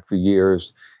doing it for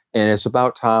years. And it's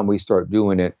about time we start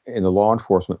doing it in the law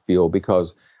enforcement field,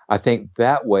 because I think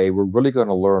that way we're really going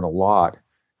to learn a lot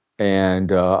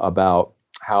and about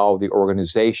how the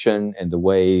organization and the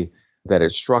way that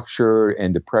it's structured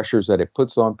and the pressures that it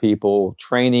puts on people,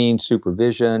 training,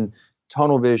 supervision,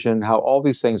 tunnel vision, how all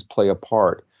these things play a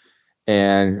part.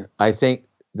 And I think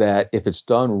that if it's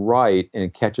done right and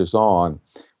it catches on,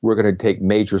 we're going to take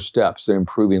major steps in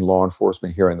improving law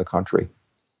enforcement here in the country.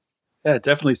 Yeah, it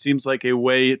definitely seems like a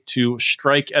way to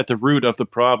strike at the root of the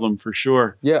problem for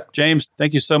sure. Yeah. James,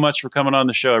 thank you so much for coming on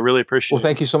the show. I really appreciate it. Well,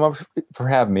 thank you so much for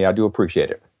having me. I do appreciate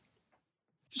it.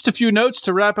 Just a few notes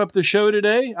to wrap up the show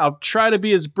today. I'll try to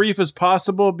be as brief as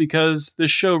possible because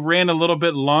this show ran a little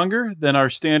bit longer than our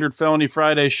standard Felony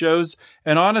Friday shows.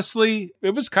 And honestly,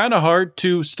 it was kind of hard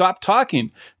to stop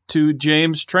talking to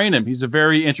James Trainum. He's a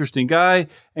very interesting guy,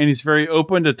 and he's very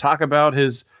open to talk about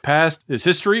his past, his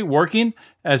history working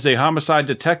as a homicide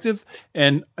detective,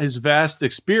 and his vast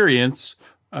experience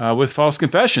with false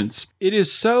confessions. It is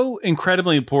so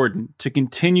incredibly important to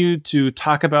continue to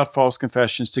talk about false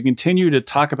confessions, to continue to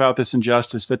talk about this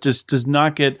injustice that just does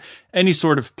not get any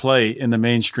sort of play in the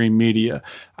mainstream media.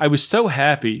 I was so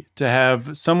happy to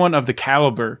have someone of the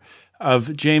caliber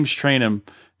of James Trainum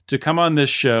to come on this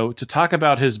show to talk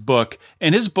about his book.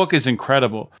 And his book is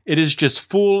incredible. It is just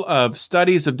full of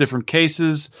studies of different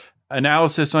cases,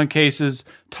 analysis on cases,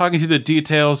 talking through the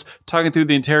details, talking through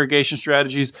the interrogation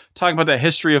strategies, talking about the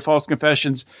history of false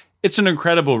confessions. It's an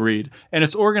incredible read, and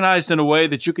it's organized in a way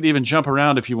that you could even jump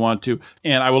around if you want to.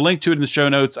 And I will link to it in the show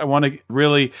notes. I want to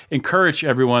really encourage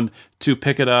everyone to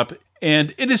pick it up.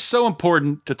 And it is so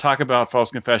important to talk about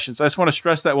false confessions. I just want to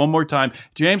stress that one more time.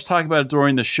 James talked about it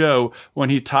during the show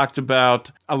when he talked about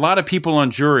a lot of people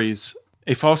on juries.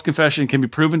 A false confession can be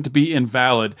proven to be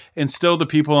invalid, and still the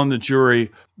people on the jury,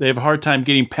 they have a hard time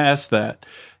getting past that.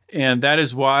 And that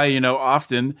is why,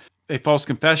 often a false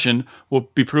confession will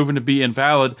be proven to be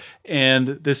invalid. And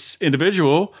this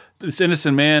individual, this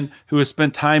innocent man who has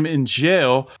spent time in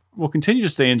jail, will continue to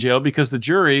stay in jail because the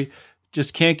jury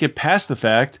just can't get past the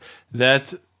fact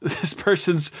that this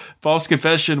person's false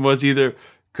confession was either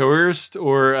coerced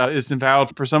or is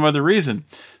invalid for some other reason.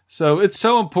 So it's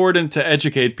so important to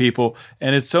educate people,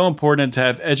 and it's so important to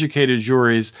have educated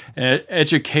juries and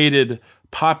educated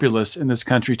populace in this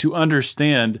country to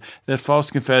understand that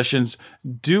false confessions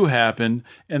do happen,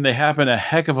 and they happen a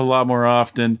heck of a lot more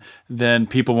often than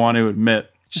people want to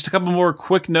admit. Just a couple more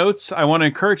quick notes. I want to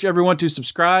encourage everyone to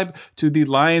subscribe to the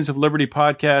Lions of Liberty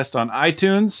podcast on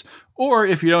iTunes, or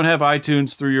if you don't have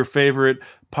iTunes, through your favorite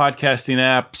podcasting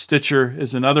app, Stitcher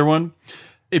is another one.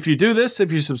 If you do this,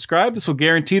 if you subscribe, this will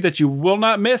guarantee that you will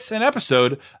not miss an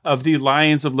episode of the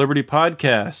Lions of Liberty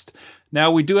podcast.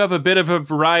 Now, we do have a bit of a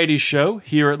variety show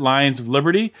here at Lions of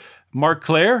Liberty. Mark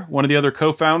Claire, one of the other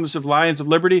co-founders of Lions of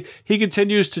Liberty, he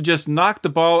continues to just knock the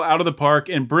ball out of the park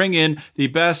and bring in the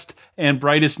best and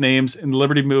brightest names in the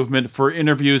Liberty movement for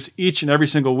interviews each and every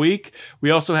single week. We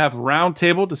also have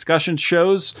roundtable discussion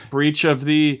shows for each of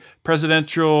the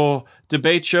presidential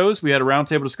debate shows. We had a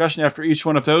roundtable discussion after each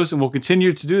one of those, and we'll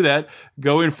continue to do that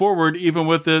going forward, even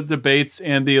with the debates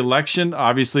and the election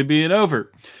obviously being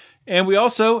over. And we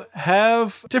also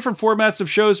have different formats of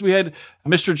shows. We had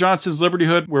Mr. Johnson's Liberty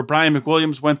Hood, where Brian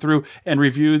McWilliams went through and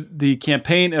reviewed the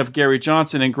campaign of Gary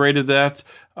Johnson and graded that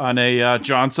on a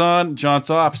Johns on,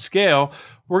 Johns off scale.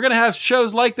 We're going to have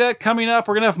shows like that coming up.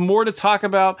 We're going to have more to talk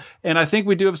about. And I think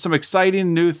we do have some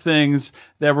exciting new things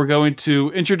that we're going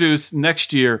to introduce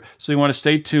next year. So you want to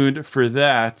stay tuned for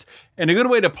that. And a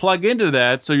good way to plug into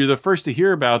that, so you're the first to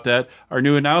hear about that, our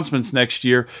new announcements next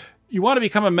year. You want to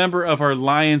become a member of our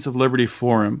Lions of Liberty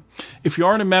Forum. If you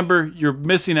aren't a member, you're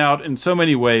missing out in so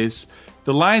many ways.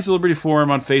 The Lions of Liberty Forum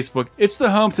on Facebook, it's the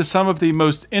home to some of the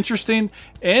most interesting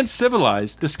and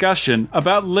civilized discussion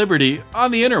about liberty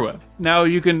on the interweb. Now,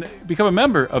 you can become a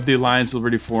member of the Lions of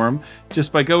Liberty Forum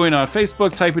just by going on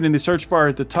Facebook, typing in the search bar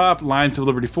at the top, Lions of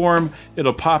Liberty Forum.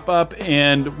 It'll pop up,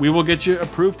 and we will get you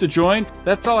approved to join.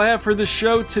 That's all I have for the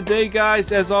show today,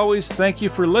 guys. As always, thank you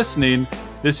for listening.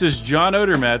 This is John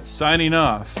Odermatt signing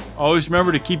off. Always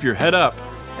remember to keep your head up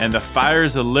and the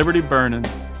fires of liberty burning.